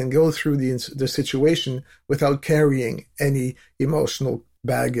that they can go through the situation without carrying any emotional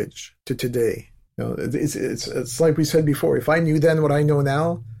baggage to today. It's like we said before, if I knew then what I know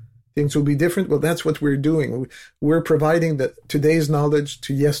now, things will be different. Well, that's what we're doing. We're providing today's knowledge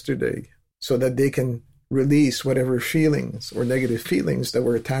to yesterday so that they can release whatever feelings or negative feelings that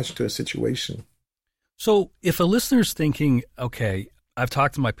were attached to a situation. So if a listener's thinking, okay, I've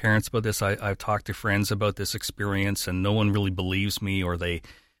talked to my parents about this, I've talked to friends about this experience, and no one really believes me, or they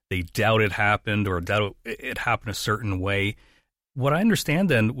doubt it happened, or doubt it happened a certain way. What I understand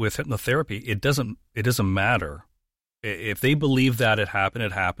then with hypnotherapy, it doesn't matter. If they believe that it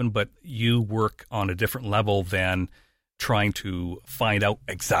happened, but you work on a different level than trying to find out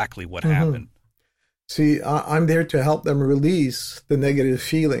exactly what happened. See, I'm there to help them release the negative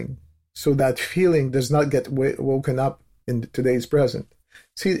feeling so that feeling does not get woken up in today's present.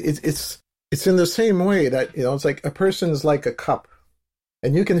 See, it's in the same way that, it's like a person is like a cup,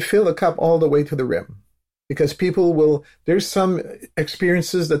 and you can fill a cup all the way to the rim, because there's some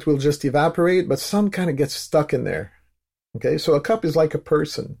experiences that will just evaporate, but some kind of get stuck in there. Okay, so a cup is like a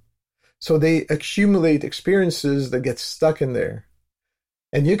person. So they accumulate experiences that get stuck in there.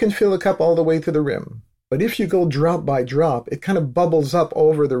 And you can fill a cup all the way to the rim. But if you go drop by drop, it kind of bubbles up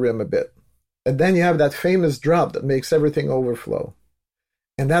over the rim a bit. And then you have that famous drop that makes everything overflow.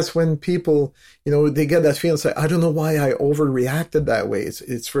 And that's when people, they get that feeling, say, I don't know why I overreacted that way.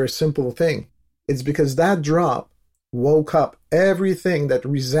 It's for a simple thing. It's because that drop woke up everything that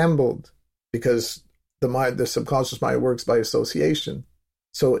resembled, because the subconscious mind works by association.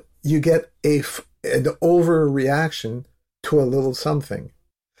 So you get an overreaction to a little something.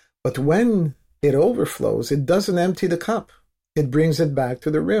 But when it overflows, it doesn't empty the cup. It brings it back to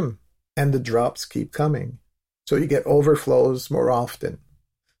the rim, and the drops keep coming. So you get overflows more often.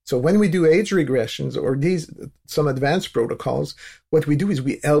 So when we do age regressions or some advanced protocols, what we do is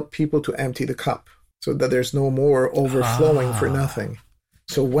we help people to empty the cup so that there's no more overflowing for nothing.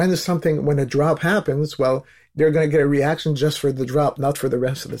 So when a drop happens, well, they're going to get a reaction just for the drop, not for the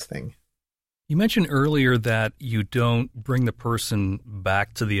rest of the thing. You mentioned earlier that you don't bring the person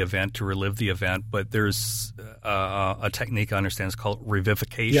back to the event to relive the event, but there's a technique I understand is called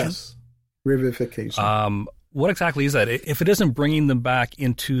revivification. Yes, revivification. What exactly is that? If it isn't bringing them back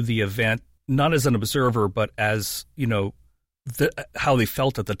into the event, not as an observer, but as, how they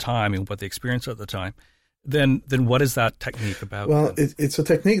felt at the time and what they experienced at the time, then what is that technique about? Well, it's a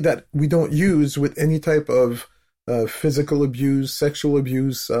technique that we don't use with any type of physical abuse, sexual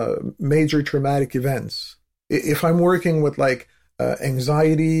abuse, major traumatic events. If I'm working with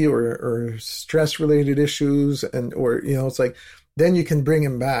anxiety or stress-related issues, it's like, then you can bring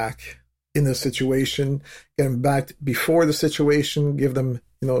him back in the situation, get them back before the situation, give them,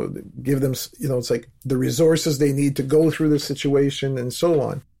 it's like the resources they need to go through the situation and so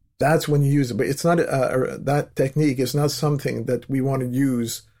on. That's when you use it. But it's not, that technique is not something that we want to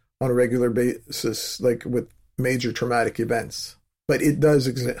use on a regular basis, like with major traumatic events. But it does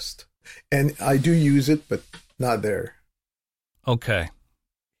exist. And I do use it, but not there. Okay.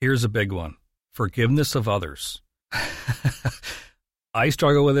 Here's a big one. Forgiveness of others. I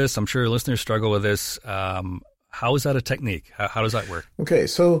struggle with this. I'm sure listeners struggle with this. How is that a technique? How does that work? Okay,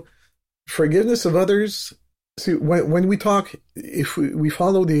 so forgiveness of others. See, when we talk, if we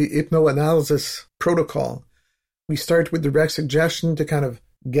follow the hypnoanalysis protocol, we start with direct suggestion to kind of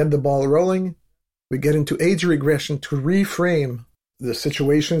get the ball rolling. We get into age regression to reframe the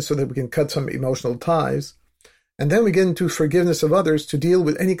situation so that we can cut some emotional ties. And then we get into forgiveness of others to deal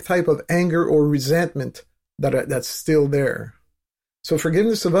with any type of anger or resentment that's still there. So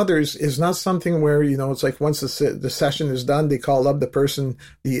forgiveness of others is not something where, it's like once the session is done, they call up the person,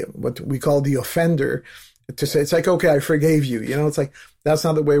 what we call the offender, to say, it's like, okay, I forgave you. It's like, that's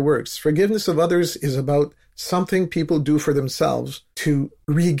not the way it works. Forgiveness of others is about something people do for themselves to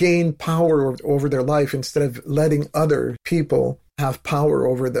regain power over their life instead of letting other people have power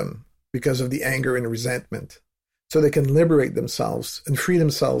over them because of the anger and resentment. So they can liberate themselves and free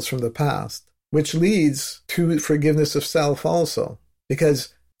themselves from the past, which leads to forgiveness of self also.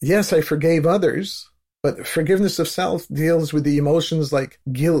 Because, yes, I forgave others, but forgiveness of self deals with the emotions like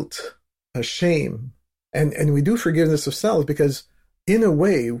guilt, shame. And we do forgiveness of self because, in a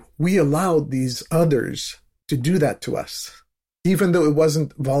way, we allowed these others to do that to us. Even though it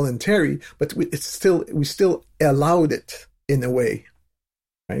wasn't voluntary, but we still allowed it in a way.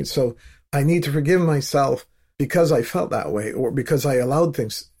 Right? So I need to forgive myself because I felt that way or because I allowed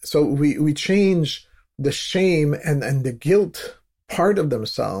things. So we change the shame and the guilt part of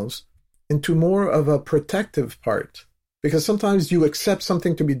themselves into more of a protective part, because sometimes you accept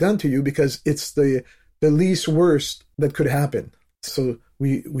something to be done to you because it's the least worst that could happen. So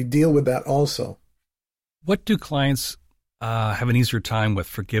we deal with that also. What do clients have an easier time with,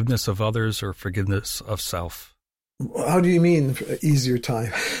 forgiveness of others or forgiveness of self? How do you mean easier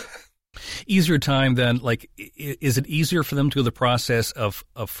time? Easier time then, like, is it easier for them to go the process of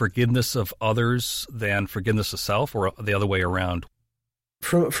forgiveness of others than forgiveness of self, or the other way around?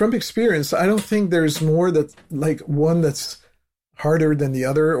 From experience, I don't think there's more that like one that's harder than the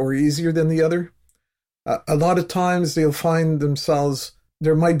other or easier than the other. A lot of times they'll find themselves,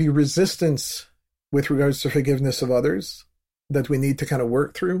 there might be resistance with regards to forgiveness of others that we need to kind of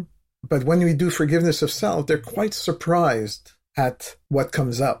work through. But when we do forgiveness of self, they're quite surprised at what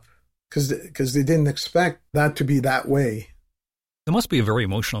comes up because they didn't expect that to be that way. It must be a very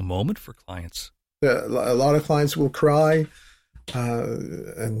emotional moment for clients. A lot of clients will cry,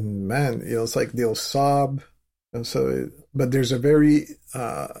 and man, it's like they'll sob. And but there's a very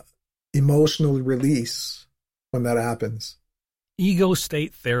emotional release when that happens. Ego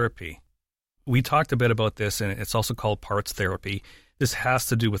state therapy. We talked a bit about this, and it's also called parts therapy. This has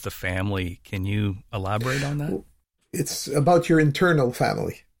to do with the family. Can you elaborate on that? It's about your internal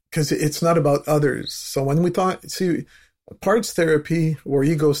family because it's not about others. So when we parts therapy or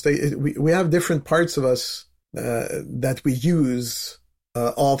ego state, we have different parts of us that we use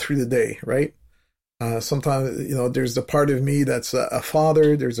all through the day, right? Sometimes, there's a part of me that's a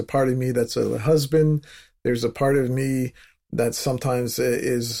father. There's a part of me that's a husband. There's a part of me that sometimes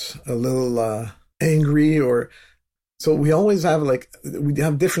is a little angry, so we always have we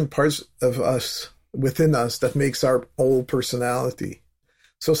have different parts of us within us that makes our whole personality.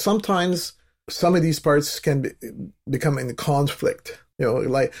 So sometimes some of these parts can become in conflict.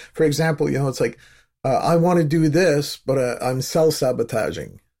 Like for example, it's like I want to do this, but I'm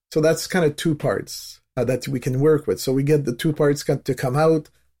self-sabotaging. So that's kind of two parts that we can work with. So we get the two parts to come out.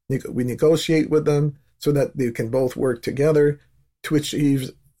 We negotiate with them so that they can both work together to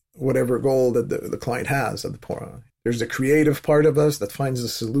achieve whatever goal that the client has at the point. There's the creative part of us that finds the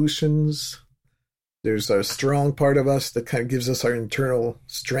solutions. There's a strong part of us that kind of gives us our internal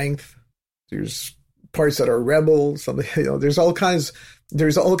strength. There's parts that are rebels. There's all kinds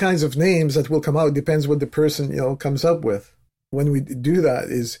of names that will come out. It depends what the person comes up with. When we do that,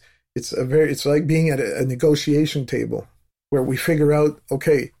 it's like being at a negotiation table where we figure out,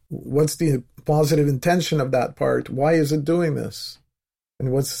 okay, what's the positive intention of that part? Why is it doing this?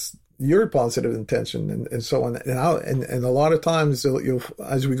 And what's your positive intention? And so on. And a lot of times,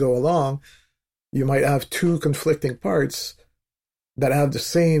 as we go along, you might have two conflicting parts that have the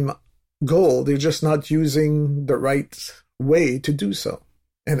same goal. They're just not using the right way to do so.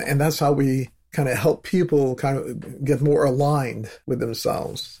 And that's how we kind of help people kind of get more aligned with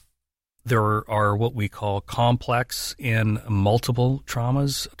themselves. There are what we call complex and multiple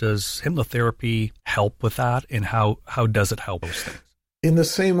traumas. Does hypnotherapy help with that? And how does it help those things? In the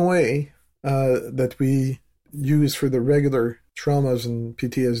same way that we use for the regular traumas and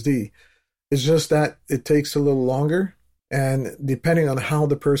PTSD, it's just that it takes a little longer. And depending on how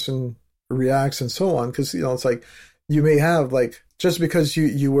the person reacts and so on, because, it's like you may have just because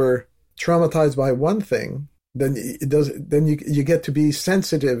you were traumatized by one thing, then you get to be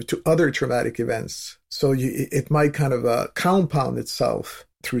sensitive to other traumatic events. So it might kind of compound itself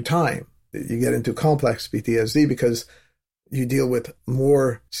through time. You get into complex PTSD because you deal with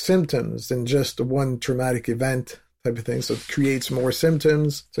more symptoms than just one traumatic event type of thing. So it creates more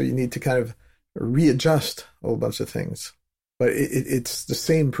symptoms. So you need to kind of readjust a whole bunch of things. But it's the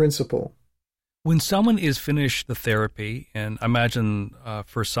same principle. When someone is finished the therapy, and I imagine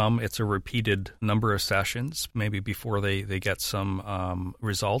for some it's a repeated number of sessions, maybe before they get some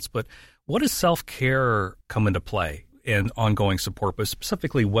results, but what does self-care come into play in ongoing support, but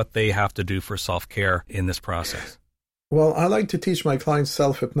specifically what they have to do for self-care in this process? Well, I like to teach my clients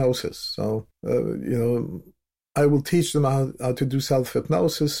self-hypnosis. So, I will teach them how to do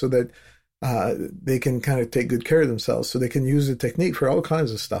self-hypnosis so that they can kind of take good care of themselves, so they can use the technique for all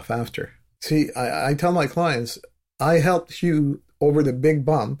kinds of stuff after. See, I tell my clients, I helped you over the big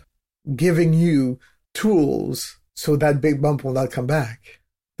bump, giving you tools so that big bump will not come back.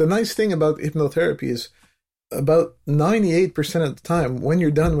 The nice thing about hypnotherapy is about 98% of the time, when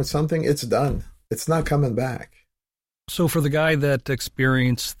you're done with something, it's done. It's not coming back. So for the guy that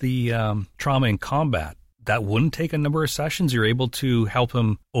experienced the trauma in combat, that wouldn't take a number of sessions? You're able to help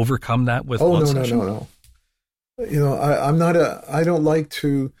him overcome that with one session? No. I don't like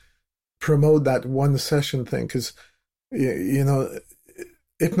to promote that one session thing because,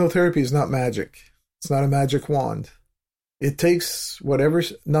 hypnotherapy is not magic. It's not a magic wand. It takes whatever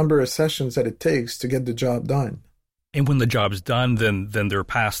number of sessions that it takes to get the job done. And when the job's done, then they're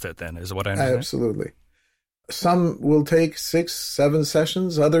past it then, is what I understand? Absolutely. Some will take 6, 7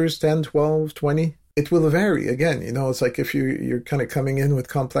 sessions, others 10, 12, 20. It will vary. Again, it's like if you're kind of coming in with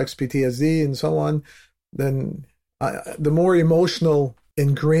complex PTSD and so on, then the more emotional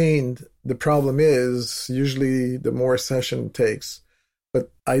ingrained the problem is, usually the more a session takes.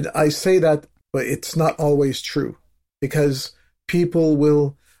 But I say that, but it's not always true, because people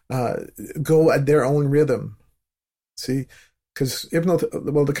will go at their own rhythm. See, because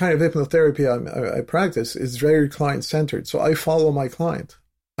the kind of hypnotherapy I practice is very client-centered. So I follow my client.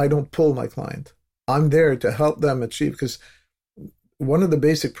 I don't pull my client. I'm there to help them achieve, because one of the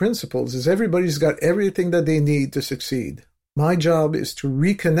basic principles is everybody's got everything that they need to succeed. My job is to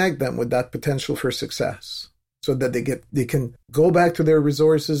reconnect them with that potential for success, so that they can go back to their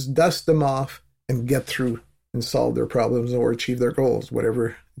resources, dust them off, and get through and solve their problems or achieve their goals, whatever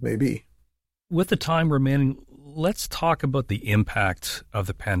it may be. With the time remaining, let's talk about the impact of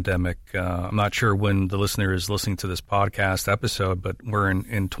the pandemic. I'm not sure when the listener is listening to this podcast episode, but we're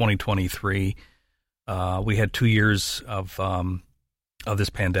in 2023. We had 2 years of this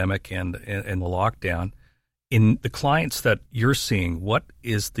pandemic and the lockdown. In the clients that you're seeing, what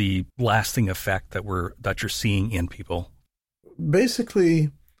is the lasting effect that you're seeing in people? Basically,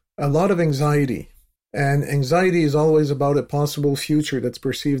 a lot of anxiety. And anxiety is always about a possible future that's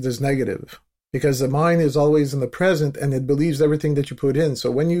perceived as negative, because the mind is always in the present and it believes everything that you put in. So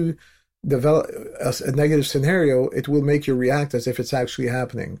when you develop a negative scenario, it will make you react as if it's actually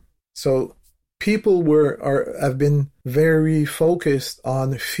happening. So people have been very focused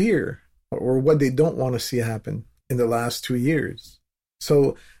on fear, or what they don't want to see happen in the last 2 years.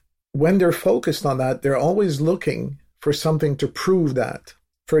 So when they're focused on that, they're always looking for something to prove that.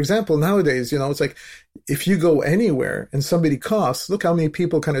 For example, nowadays, it's like if you go anywhere and somebody coughs, look how many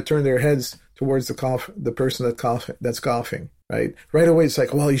people kind of turn their heads towards the person that's coughing, right? Right away, it's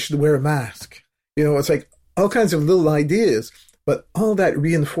like, well, you should wear a mask. It's like all kinds of little ideas, but all that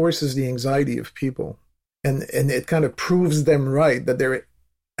reinforces the anxiety of people. And it kind of proves them right that they're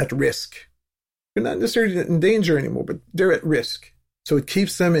at risk. They're not necessarily in danger anymore, but they're at risk. So it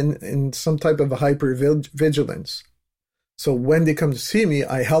keeps them in some type of a hyper-vigilance. So when they come to see me,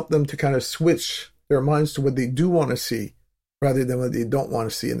 I help them to kind of switch their minds to what they do want to see rather than what they don't want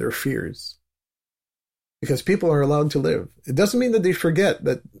to see in their fears. Because people are allowed to live. It doesn't mean that they forget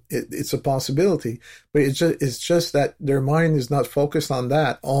that it's a possibility, but it's just that their mind is not focused on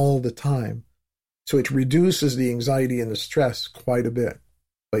that all the time. So it reduces the anxiety and the stress quite a bit.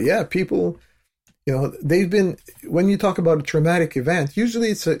 But yeah, people, they've been, when you talk about a traumatic event, usually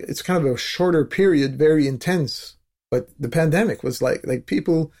it's kind of a shorter period, very intense. But the pandemic was like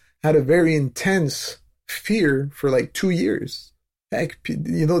people had a very intense fear for like 2 years. Heck,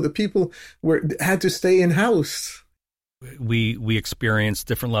 the people had to stay in house. We experience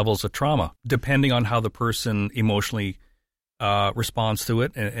different levels of trauma depending on how the person emotionally responds to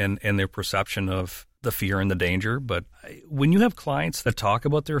it and their perception of the fear and the danger. But when you have clients that talk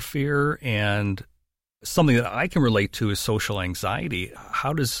about their fear, and something that I can relate to is social anxiety,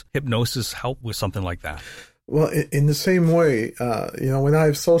 how does hypnosis help with something like that? Well, in the same way, when I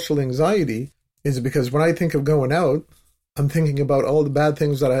have social anxiety, is because when I think of going out, I'm thinking about all the bad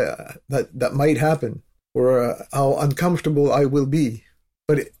things that might happen, or how uncomfortable I will be.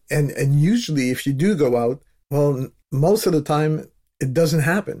 But and usually, if you do go out, well, most of the time it doesn't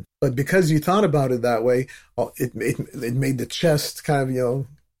happen. But because you thought about it that way, it made the chest kind of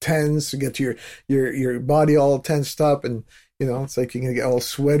tense. You get your body all tensed up, and it's like you're gonna get all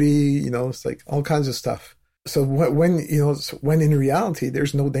sweaty. It's like all kinds of stuff. So when in reality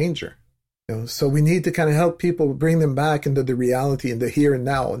there's no danger. So we need to kind of help people, bring them back into the reality, in the here and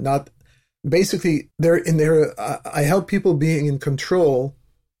now. Not basically I help people being in control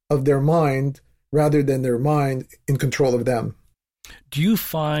of their mind rather than their mind in control of them. Do you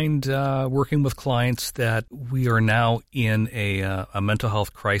find working with clients that we are now in a mental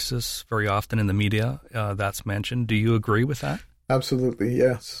health crisis very often in the media that's mentioned? Do you agree with that? Absolutely,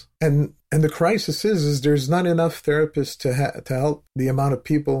 yes. And the crisis is there's not enough therapists to help the amount of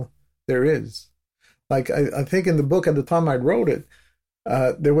people there is. Like I think in the book at the time I wrote it,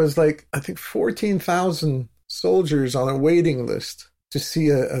 there was 14,000 soldiers on a waiting list to see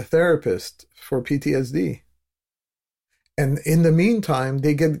a therapist for PTSD. And in the meantime,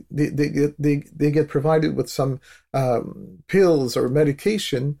 they get provided with some pills or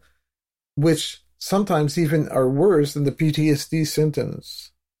medication, which sometimes even are worse than the PTSD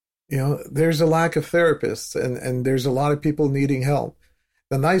symptoms. There's a lack of therapists, and there's a lot of people needing help.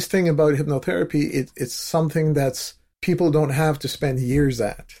 The nice thing about hypnotherapy, it's something that's people don't have to spend years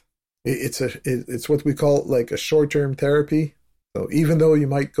at. It's what we call like a short-term therapy. So even though you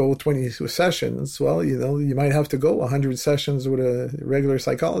might go 20 sessions, well, you might have to go 100 sessions with a regular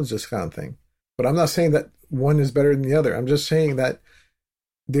psychologist kind of thing. But I'm not saying that one is better than the other. I'm just saying that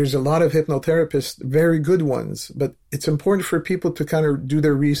there's a lot of hypnotherapists, very good ones, but it's important for people to kind of do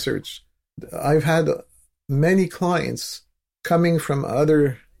their research. I've had many clients coming from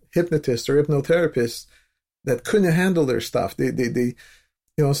other hypnotists or hypnotherapists that couldn't handle their stuff. They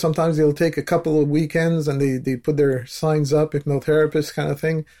sometimes they'll take a couple of weekends and they put their signs up, hypnotherapist kind of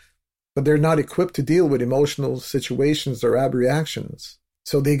thing, but they're not equipped to deal with emotional situations or abreactions.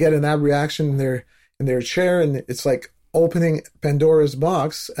 So they get an abreaction in their chair, and it's like opening Pandora's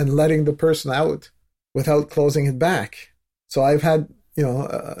box and letting the person out without closing it back. So I've had,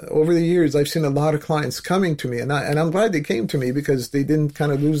 over the years, I've seen a lot of clients coming to me, and I'm glad they came to me because they didn't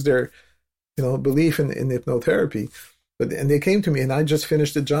kind of lose their, belief in hypnotherapy. And they came to me, and I just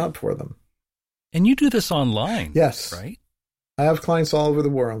finished the job for them. And you do this online? Yes. Right? I have clients all over the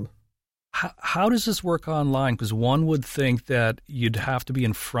world. How does this work online? Because one would think that you'd have to be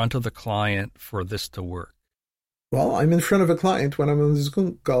in front of the client for this to work. Well, I'm in front of a client when I'm on the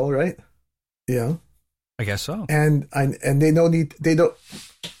Zoom call, right? Yeah. I guess so. And they don't.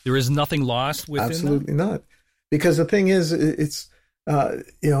 There is nothing lost within Absolutely not. Because the thing is, it's,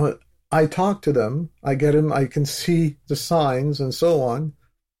 I talk to them, I get them, I can see the signs and so on.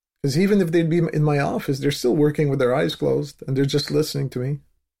 Because even if they'd be in my office, they're still working with their eyes closed and they're just listening to me.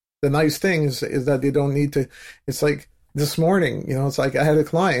 The nice thing is that they don't need to. It's like this morning, it's like I had a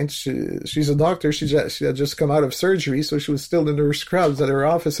client. She's a doctor. She had just come out of surgery, so she was still in her scrubs at her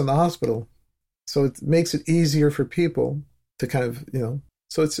office in the hospital. So it makes it easier for people to kind of,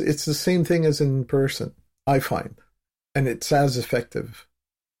 So it's the same thing as in person, I find, and it's as effective.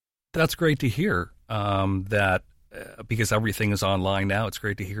 That's great to hear. That because everything is online now, it's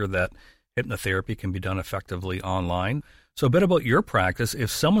great to hear that hypnotherapy can be done effectively online. So a bit about your practice. If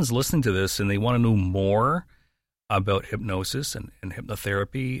someone's listening to this and they want to know more about hypnosis and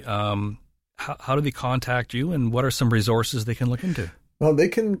hypnotherapy, how do they contact you, and what are some resources they can look into? Well, they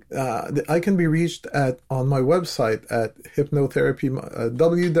can. I can be reached on my website at hypnotherapy,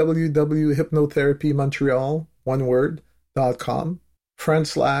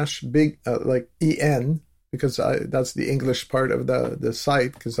 www.hypnotherapiemmontreal.com/big like EN, because that's the English part of the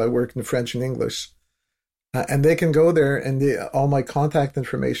site, because I work in French and English. And they can go there, and all my contact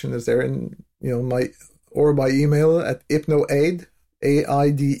information is there, and or by email at hypnoaid,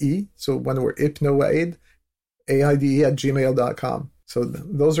 AIDE. So when we're hypnoaid, AIDE @gmail.com. So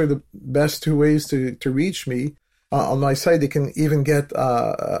those are the best two ways to reach me. On my site, they can even get.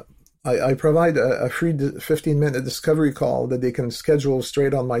 I provide a free 15-minute discovery call that they can schedule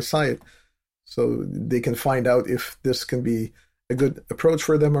straight on my site, so they can find out if this can be a good approach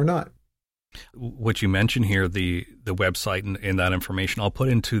for them or not. What you mentioned here, the website and that information, I'll put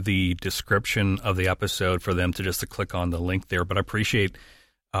into the description of the episode for them to click on the link there. But I appreciate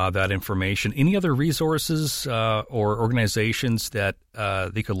that information. Any other resources or organizations that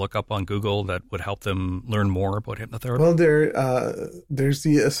they could look up on Google that would help them learn more about hypnotherapy? Well, there's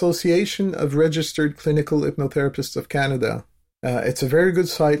the Association of Registered Clinical Hypnotherapists of Canada. It's a very good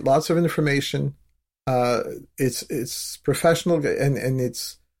site, lots of information. It's professional, and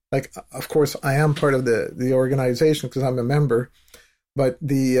it's like, of course, I am part of the organization because I'm a member, but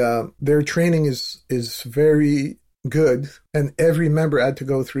their training is very good, and every member had to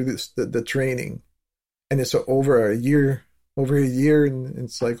go through the training, and it's over a year, and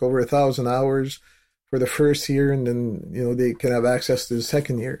it's like over 1,000 hours for the first year, and then they can have access to the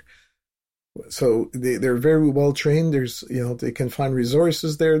second year. So they're very well trained. There's they can find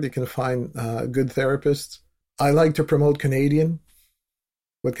resources there. They can find good therapists. I like to promote Canadian.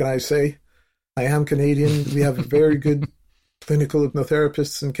 What can I say? I am Canadian. We have very good clinical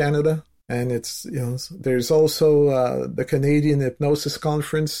hypnotherapists in Canada. And it's, there's also the Canadian Hypnosis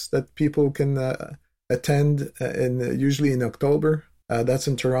Conference that people can attend usually in October. That's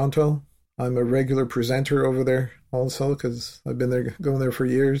in Toronto. I'm a regular presenter over there also because I've been going there for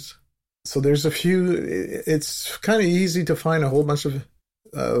years. So there's a few. It's kind of easy to find a whole bunch of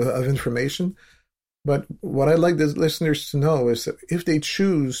information. But what I'd like the listeners to know is that if they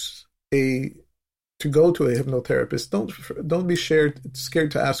choose to go to a hypnotherapist, don't be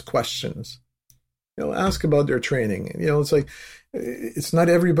scared to ask questions. Ask about their training. It's like it's not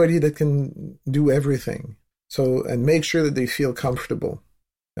everybody that can do everything. So, and make sure that they feel comfortable.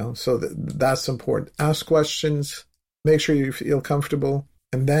 So that's important. Ask questions. Make sure you feel comfortable,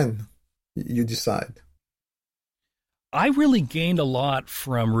 and then you decide. I really gained a lot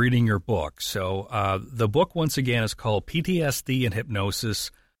from reading your book. So the book, once again, is called PTSD and Hypnosis,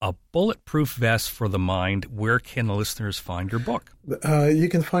 A Bulletproof Vest for the Mind. Where can the listeners find your book? You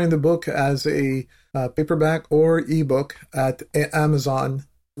can find the book as a paperback or ebook at Amazon.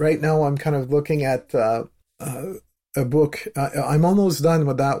 Right now, I'm kind of looking at a book. I'm almost done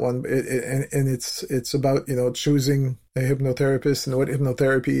with that one, and it's about choosing a hypnotherapist and what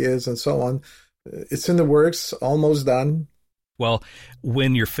hypnotherapy is and so on. It's in the works, almost done. Well,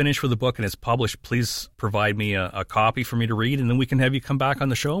 when you're finished with the book and it's published, please provide me a copy for me to read, and then we can have you come back on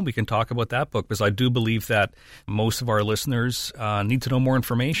the show and we can talk about that book, because I do believe that most of our listeners need to know more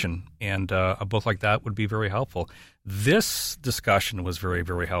information, and a book like that would be very helpful. This discussion was very,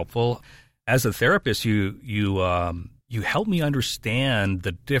 very helpful. As a therapist, you helped me understand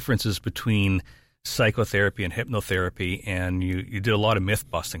the differences between psychotherapy and hypnotherapy, and you did a lot of myth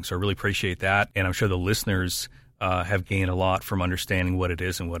busting, so I really appreciate that, and I'm sure the listeners have gained a lot from understanding what it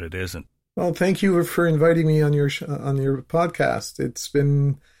is and what it isn't. Well, thank you for inviting me on your podcast. It's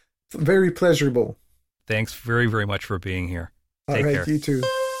been very pleasurable. Thanks very, very much for being here. Take care. You too.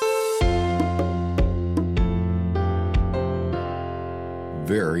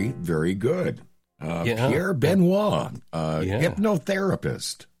 Very, very good. Pierre Benoit,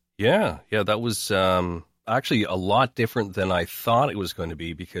 hypnotherapist. Yeah, that was actually a lot different than I thought it was going to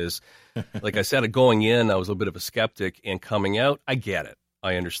be, because, like I said, going in, I was a bit of a skeptic, and coming out, I get it.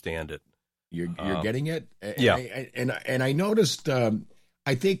 I understand it. You're getting it? Yeah. And I noticed,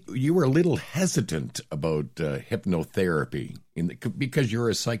 I think you were a little hesitant about hypnotherapy because you're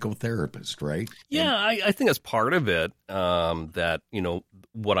a psychotherapist, right? Yeah, I think that's part of it, that,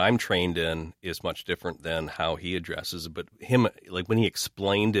 what I'm trained in is much different than how he addresses it. But him, like when he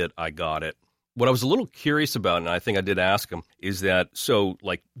explained it, I got it. What I was a little curious about, and I think I did ask him, is that, so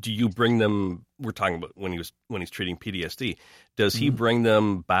like, do you bring them, we're talking about when he's treating PTSD, does he bring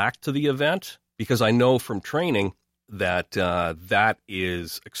them back to the event? Because I know from training that that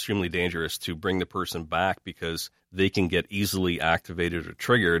is extremely dangerous, to bring the person back, because they can get easily activated or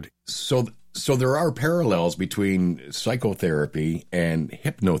triggered. So there are parallels between psychotherapy and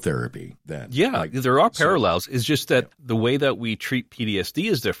hypnotherapy then? Yeah, there are parallels. It's just that the way that we treat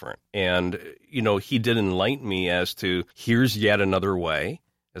PTSD is different. And, he did enlighten me as to, here's yet another way.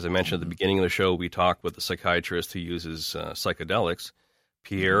 As I mentioned at the beginning of the show, we talked with the psychiatrist who uses psychedelics.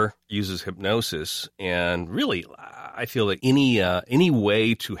 Pierre uses hypnosis. And really, I feel that any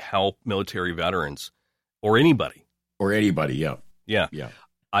way to help military veterans or anybody. Yeah.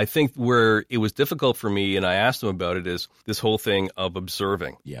 I think where it was difficult for me, and I asked him about it, is this whole thing of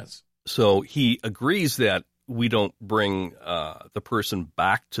observing. Yes. So he agrees that we don't bring the person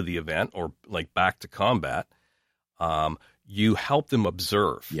back to the event or like back to combat. You help them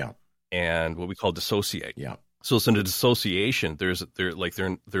observe. Yeah. And what we call dissociate. Yeah. So it's in a dissociation.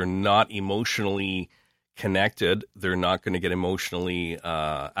 They're not emotionally connected. They're not going to get emotionally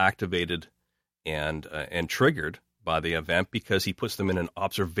activated and triggered by the event, because he puts them in an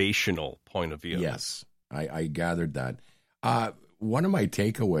observational point of view. Yes, I gathered that. One of my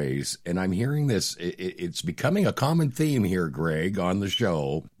takeaways, and I'm hearing this, it's becoming a common theme here, Greg, on the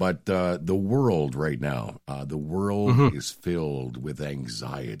show, but the world right now, the world is filled with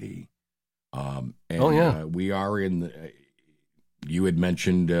anxiety. We are in, you had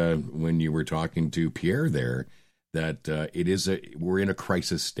mentioned when you were talking to Pierre there, that we're in a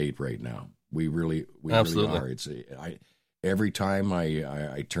crisis state right now. We really are. It's every time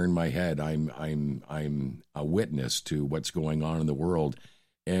I turn my head, I'm a witness to what's going on in the world,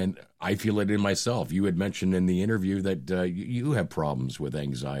 and I feel it in myself. You had mentioned in the interview that you have problems with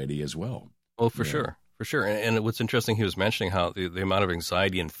anxiety as well. Oh, for sure. And what's interesting, he was mentioning how the amount of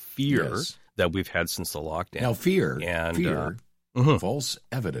anxiety and fear that we've had since the lockdown. Now, fear, false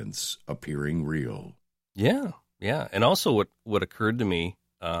evidence appearing real. Yeah, and also what occurred to me.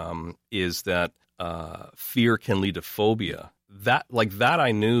 Is that fear can lead to phobia. That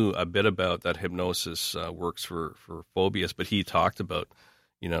I knew a bit about, that hypnosis works for phobias, but he talked about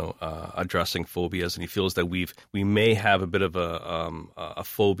addressing phobias, and he feels that we may have a bit of a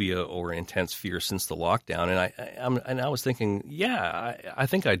phobia or intense fear since the lockdown. And I was thinking, I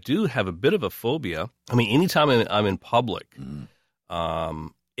think I do have a bit of a phobia. I mean, anytime I'm in public.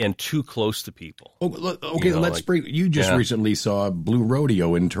 And too close to people. Okay, let's bring. You just recently saw Blue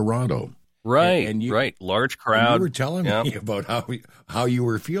Rodeo in Toronto, right? And right, large crowd. You were telling me about how you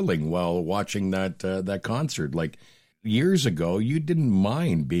were feeling while watching that concert. Like years ago, you didn't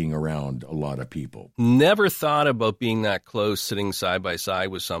mind being around a lot of people. Never thought about being that close, sitting side by side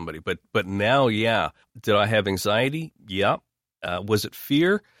with somebody. But now, did I have anxiety? Yeah. Was it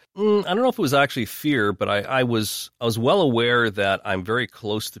fear? I don't know if it was actually fear, but I was well aware that I'm very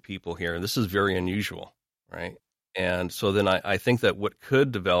close to people here, and this is very unusual, right? And so then I think that what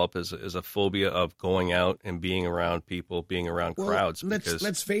could develop is a phobia of going out and being around people, being around crowds.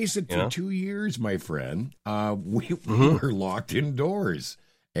 Let's face it, for 2 years, my friend, we were locked indoors.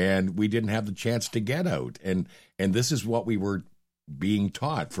 and we didn't have the chance to get out. And this is what we were being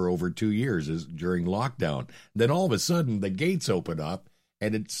taught for over 2 years is during lockdown. Then all of a sudden the gates open up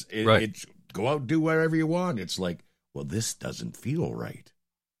and it's go out and do whatever you want. It's like, well, this doesn't feel right,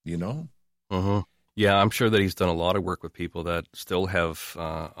 you know? Mm-hmm. Yeah, I'm sure that he's done a lot of work with people that still have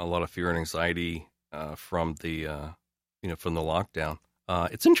a lot of fear and anxiety from the from the lockdown.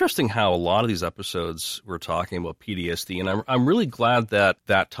 It's interesting how a lot of these episodes we're talking about PTSD, and I'm really glad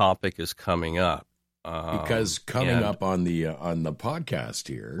that topic is coming up because coming up on the podcast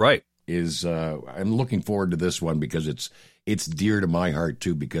here, right, is I'm looking forward to this one because it's dear to my heart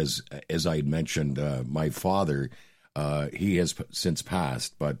too. Because as I had mentioned, my father. He has since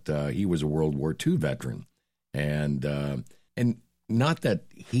passed, but he was a World War II veteran, and not that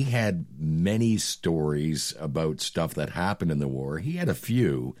he had many stories about stuff that happened in the war. He had a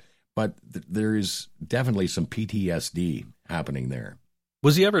few, but there is definitely some PTSD happening there.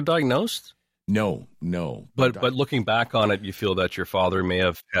 Was he ever diagnosed? No. But looking back on it, you feel that your father may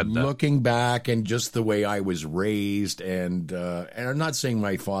have had that. Looking back and just the way I was raised, and I'm not saying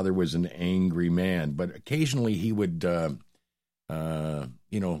my father was an angry man, but occasionally he would,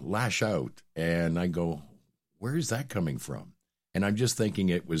 lash out, and I go, where is that coming from? And I'm just thinking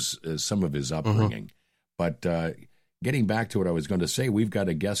it was some of his upbringing. But getting back to what I was going to say, we've got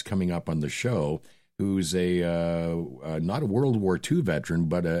a guest coming up on the show who's not a World War II veteran,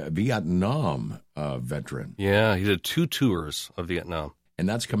 but a Vietnam veteran. Yeah, he did 2 tours of Vietnam. And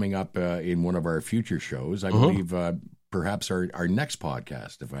that's coming up in one of our future shows. I believe perhaps our next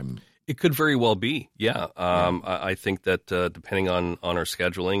podcast, if I'm... It could very well be, yeah. I think that depending on our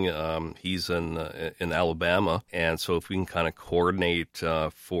scheduling, he's in Alabama, and so if we can kind of coordinate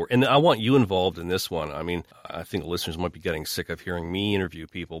and I want you involved in this one. I mean, I think listeners might be getting sick of hearing me interview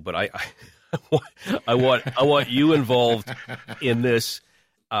people, but I want you involved in this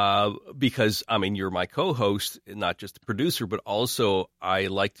because, I mean, you're my co-host, not just the producer, but also I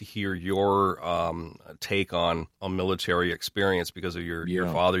like to hear your take on military experience because of your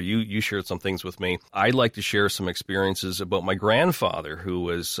father. You shared some things with me. I'd like to share some experiences about my grandfather, who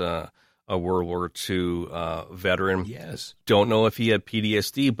was a World War II veteran. Yes. Don't know if he had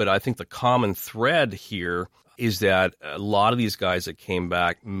PTSD, but I think the common thread here is that a lot of these guys that came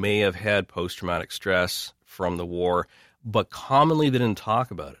back may have had post-traumatic stress from the war, but commonly they didn't talk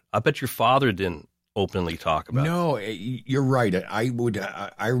about it. I bet your father didn't openly talk about it. No, you're right.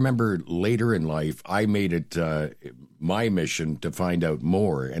 I remember later in life, I made it my mission to find out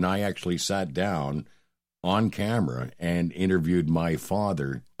more, and I actually sat down on camera and interviewed my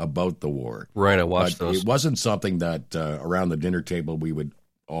father about the war. Right, I watched those. It wasn't something that around the dinner table we would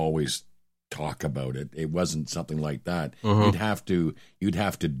always talk about it. It wasn't something like that. Mm-hmm. You'd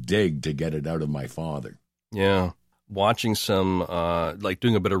have to dig to get it out of my father. Yeah. Watching some,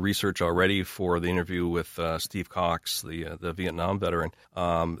 doing a bit of research already for the interview with Steve Cox, the Vietnam veteran,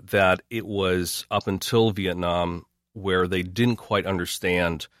 that it was up until Vietnam where they didn't quite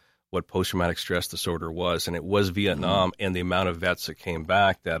understand what post-traumatic stress disorder was. And it was Vietnam and the amount of vets that came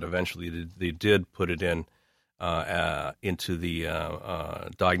back that eventually they did put it into the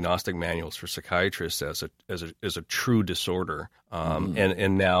diagnostic manuals for psychiatrists as a true disorder,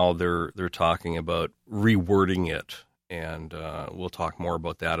 and now they're talking about rewording it, and we'll talk more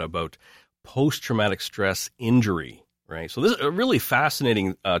about that, about post-traumatic stress injury. Right, so this is a really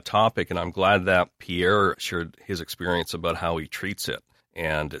fascinating topic, and I'm glad that Pierre shared his experience about how he treats it,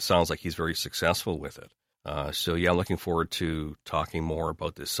 and it sounds like he's very successful with it. So yeah, I'm looking forward to talking more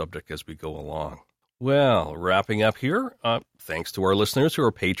about this subject as we go along. Well, wrapping up here, thanks to our listeners who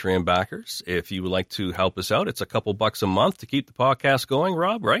are Patreon backers. If you would like to help us out, it's a couple bucks a month to keep the podcast going,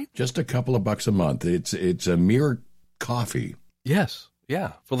 Rob, right? Just a couple of bucks a month. It's a mere coffee. Yes,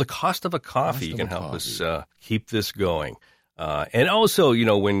 yeah. For the cost of a coffee, you can help us keep this going. And also,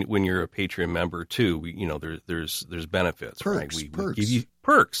 when you're a Patreon member too, there's benefits, perks, right? Perks. We give you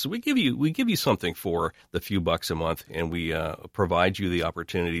perks. We give you something for the few bucks a month, and we provide you the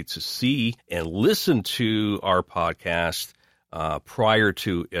opportunity to see and listen to our podcast prior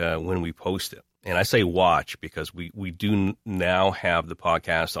to when we post it. And I say watch because we do now have the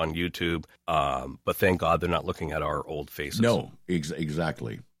podcast on YouTube, but thank God they're not looking at our old faces. No,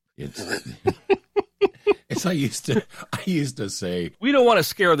 exactly. It's. I used to say, we don't want to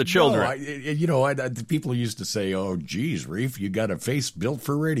scare the children. No, people used to say, "Oh, geez, Reef, you got a face built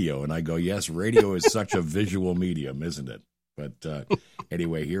for radio." And I go, "Yes, radio is such a visual medium, isn't it?" But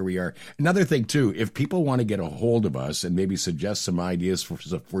anyway, here we are. Another thing, too, if people want to get a hold of us and maybe suggest some ideas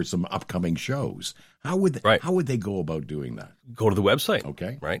for some upcoming shows, how would they go about doing that? Go to the website.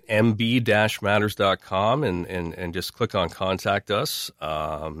 Okay. Right. mb-matters.com and just click on Contact Us.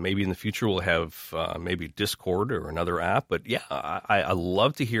 Maybe in the future we'll have maybe Discord or another app. But yeah, I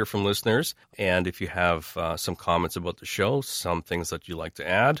love to hear from listeners. And if you have some comments about the show, some things that you'd like to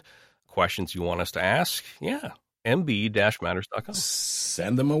add, questions you want us to ask, mb-matters.com.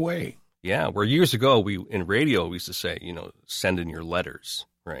 Send them away. Yeah, where years ago in radio we used to say, send in your letters,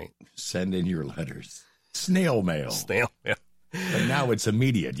 right? Send in your letters. Snail mail. Snail mail. But now it's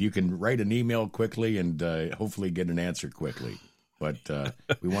immediate. You can write an email quickly and hopefully get an answer quickly. But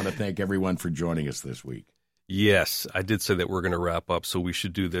we want to thank everyone for joining us this week. Yes, I did say that we're going to wrap up, so we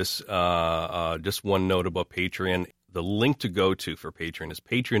should do this. Just one note about Patreon. The link to go to for Patreon is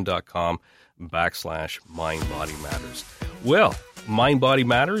patreon.com/MindBodyMatters. Well, Mind Body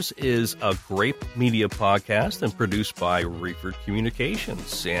Matters is a great media podcast and produced by Reeford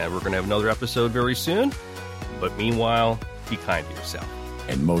Communications. And we're going to have another episode very soon. But meanwhile, be kind to yourself.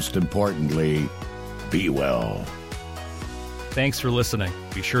 And most importantly, be well. Thanks for listening.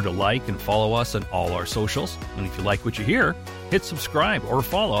 Be sure to like and follow us on all our socials. And if you like what you hear, hit subscribe or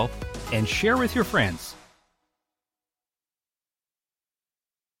follow and share with your friends.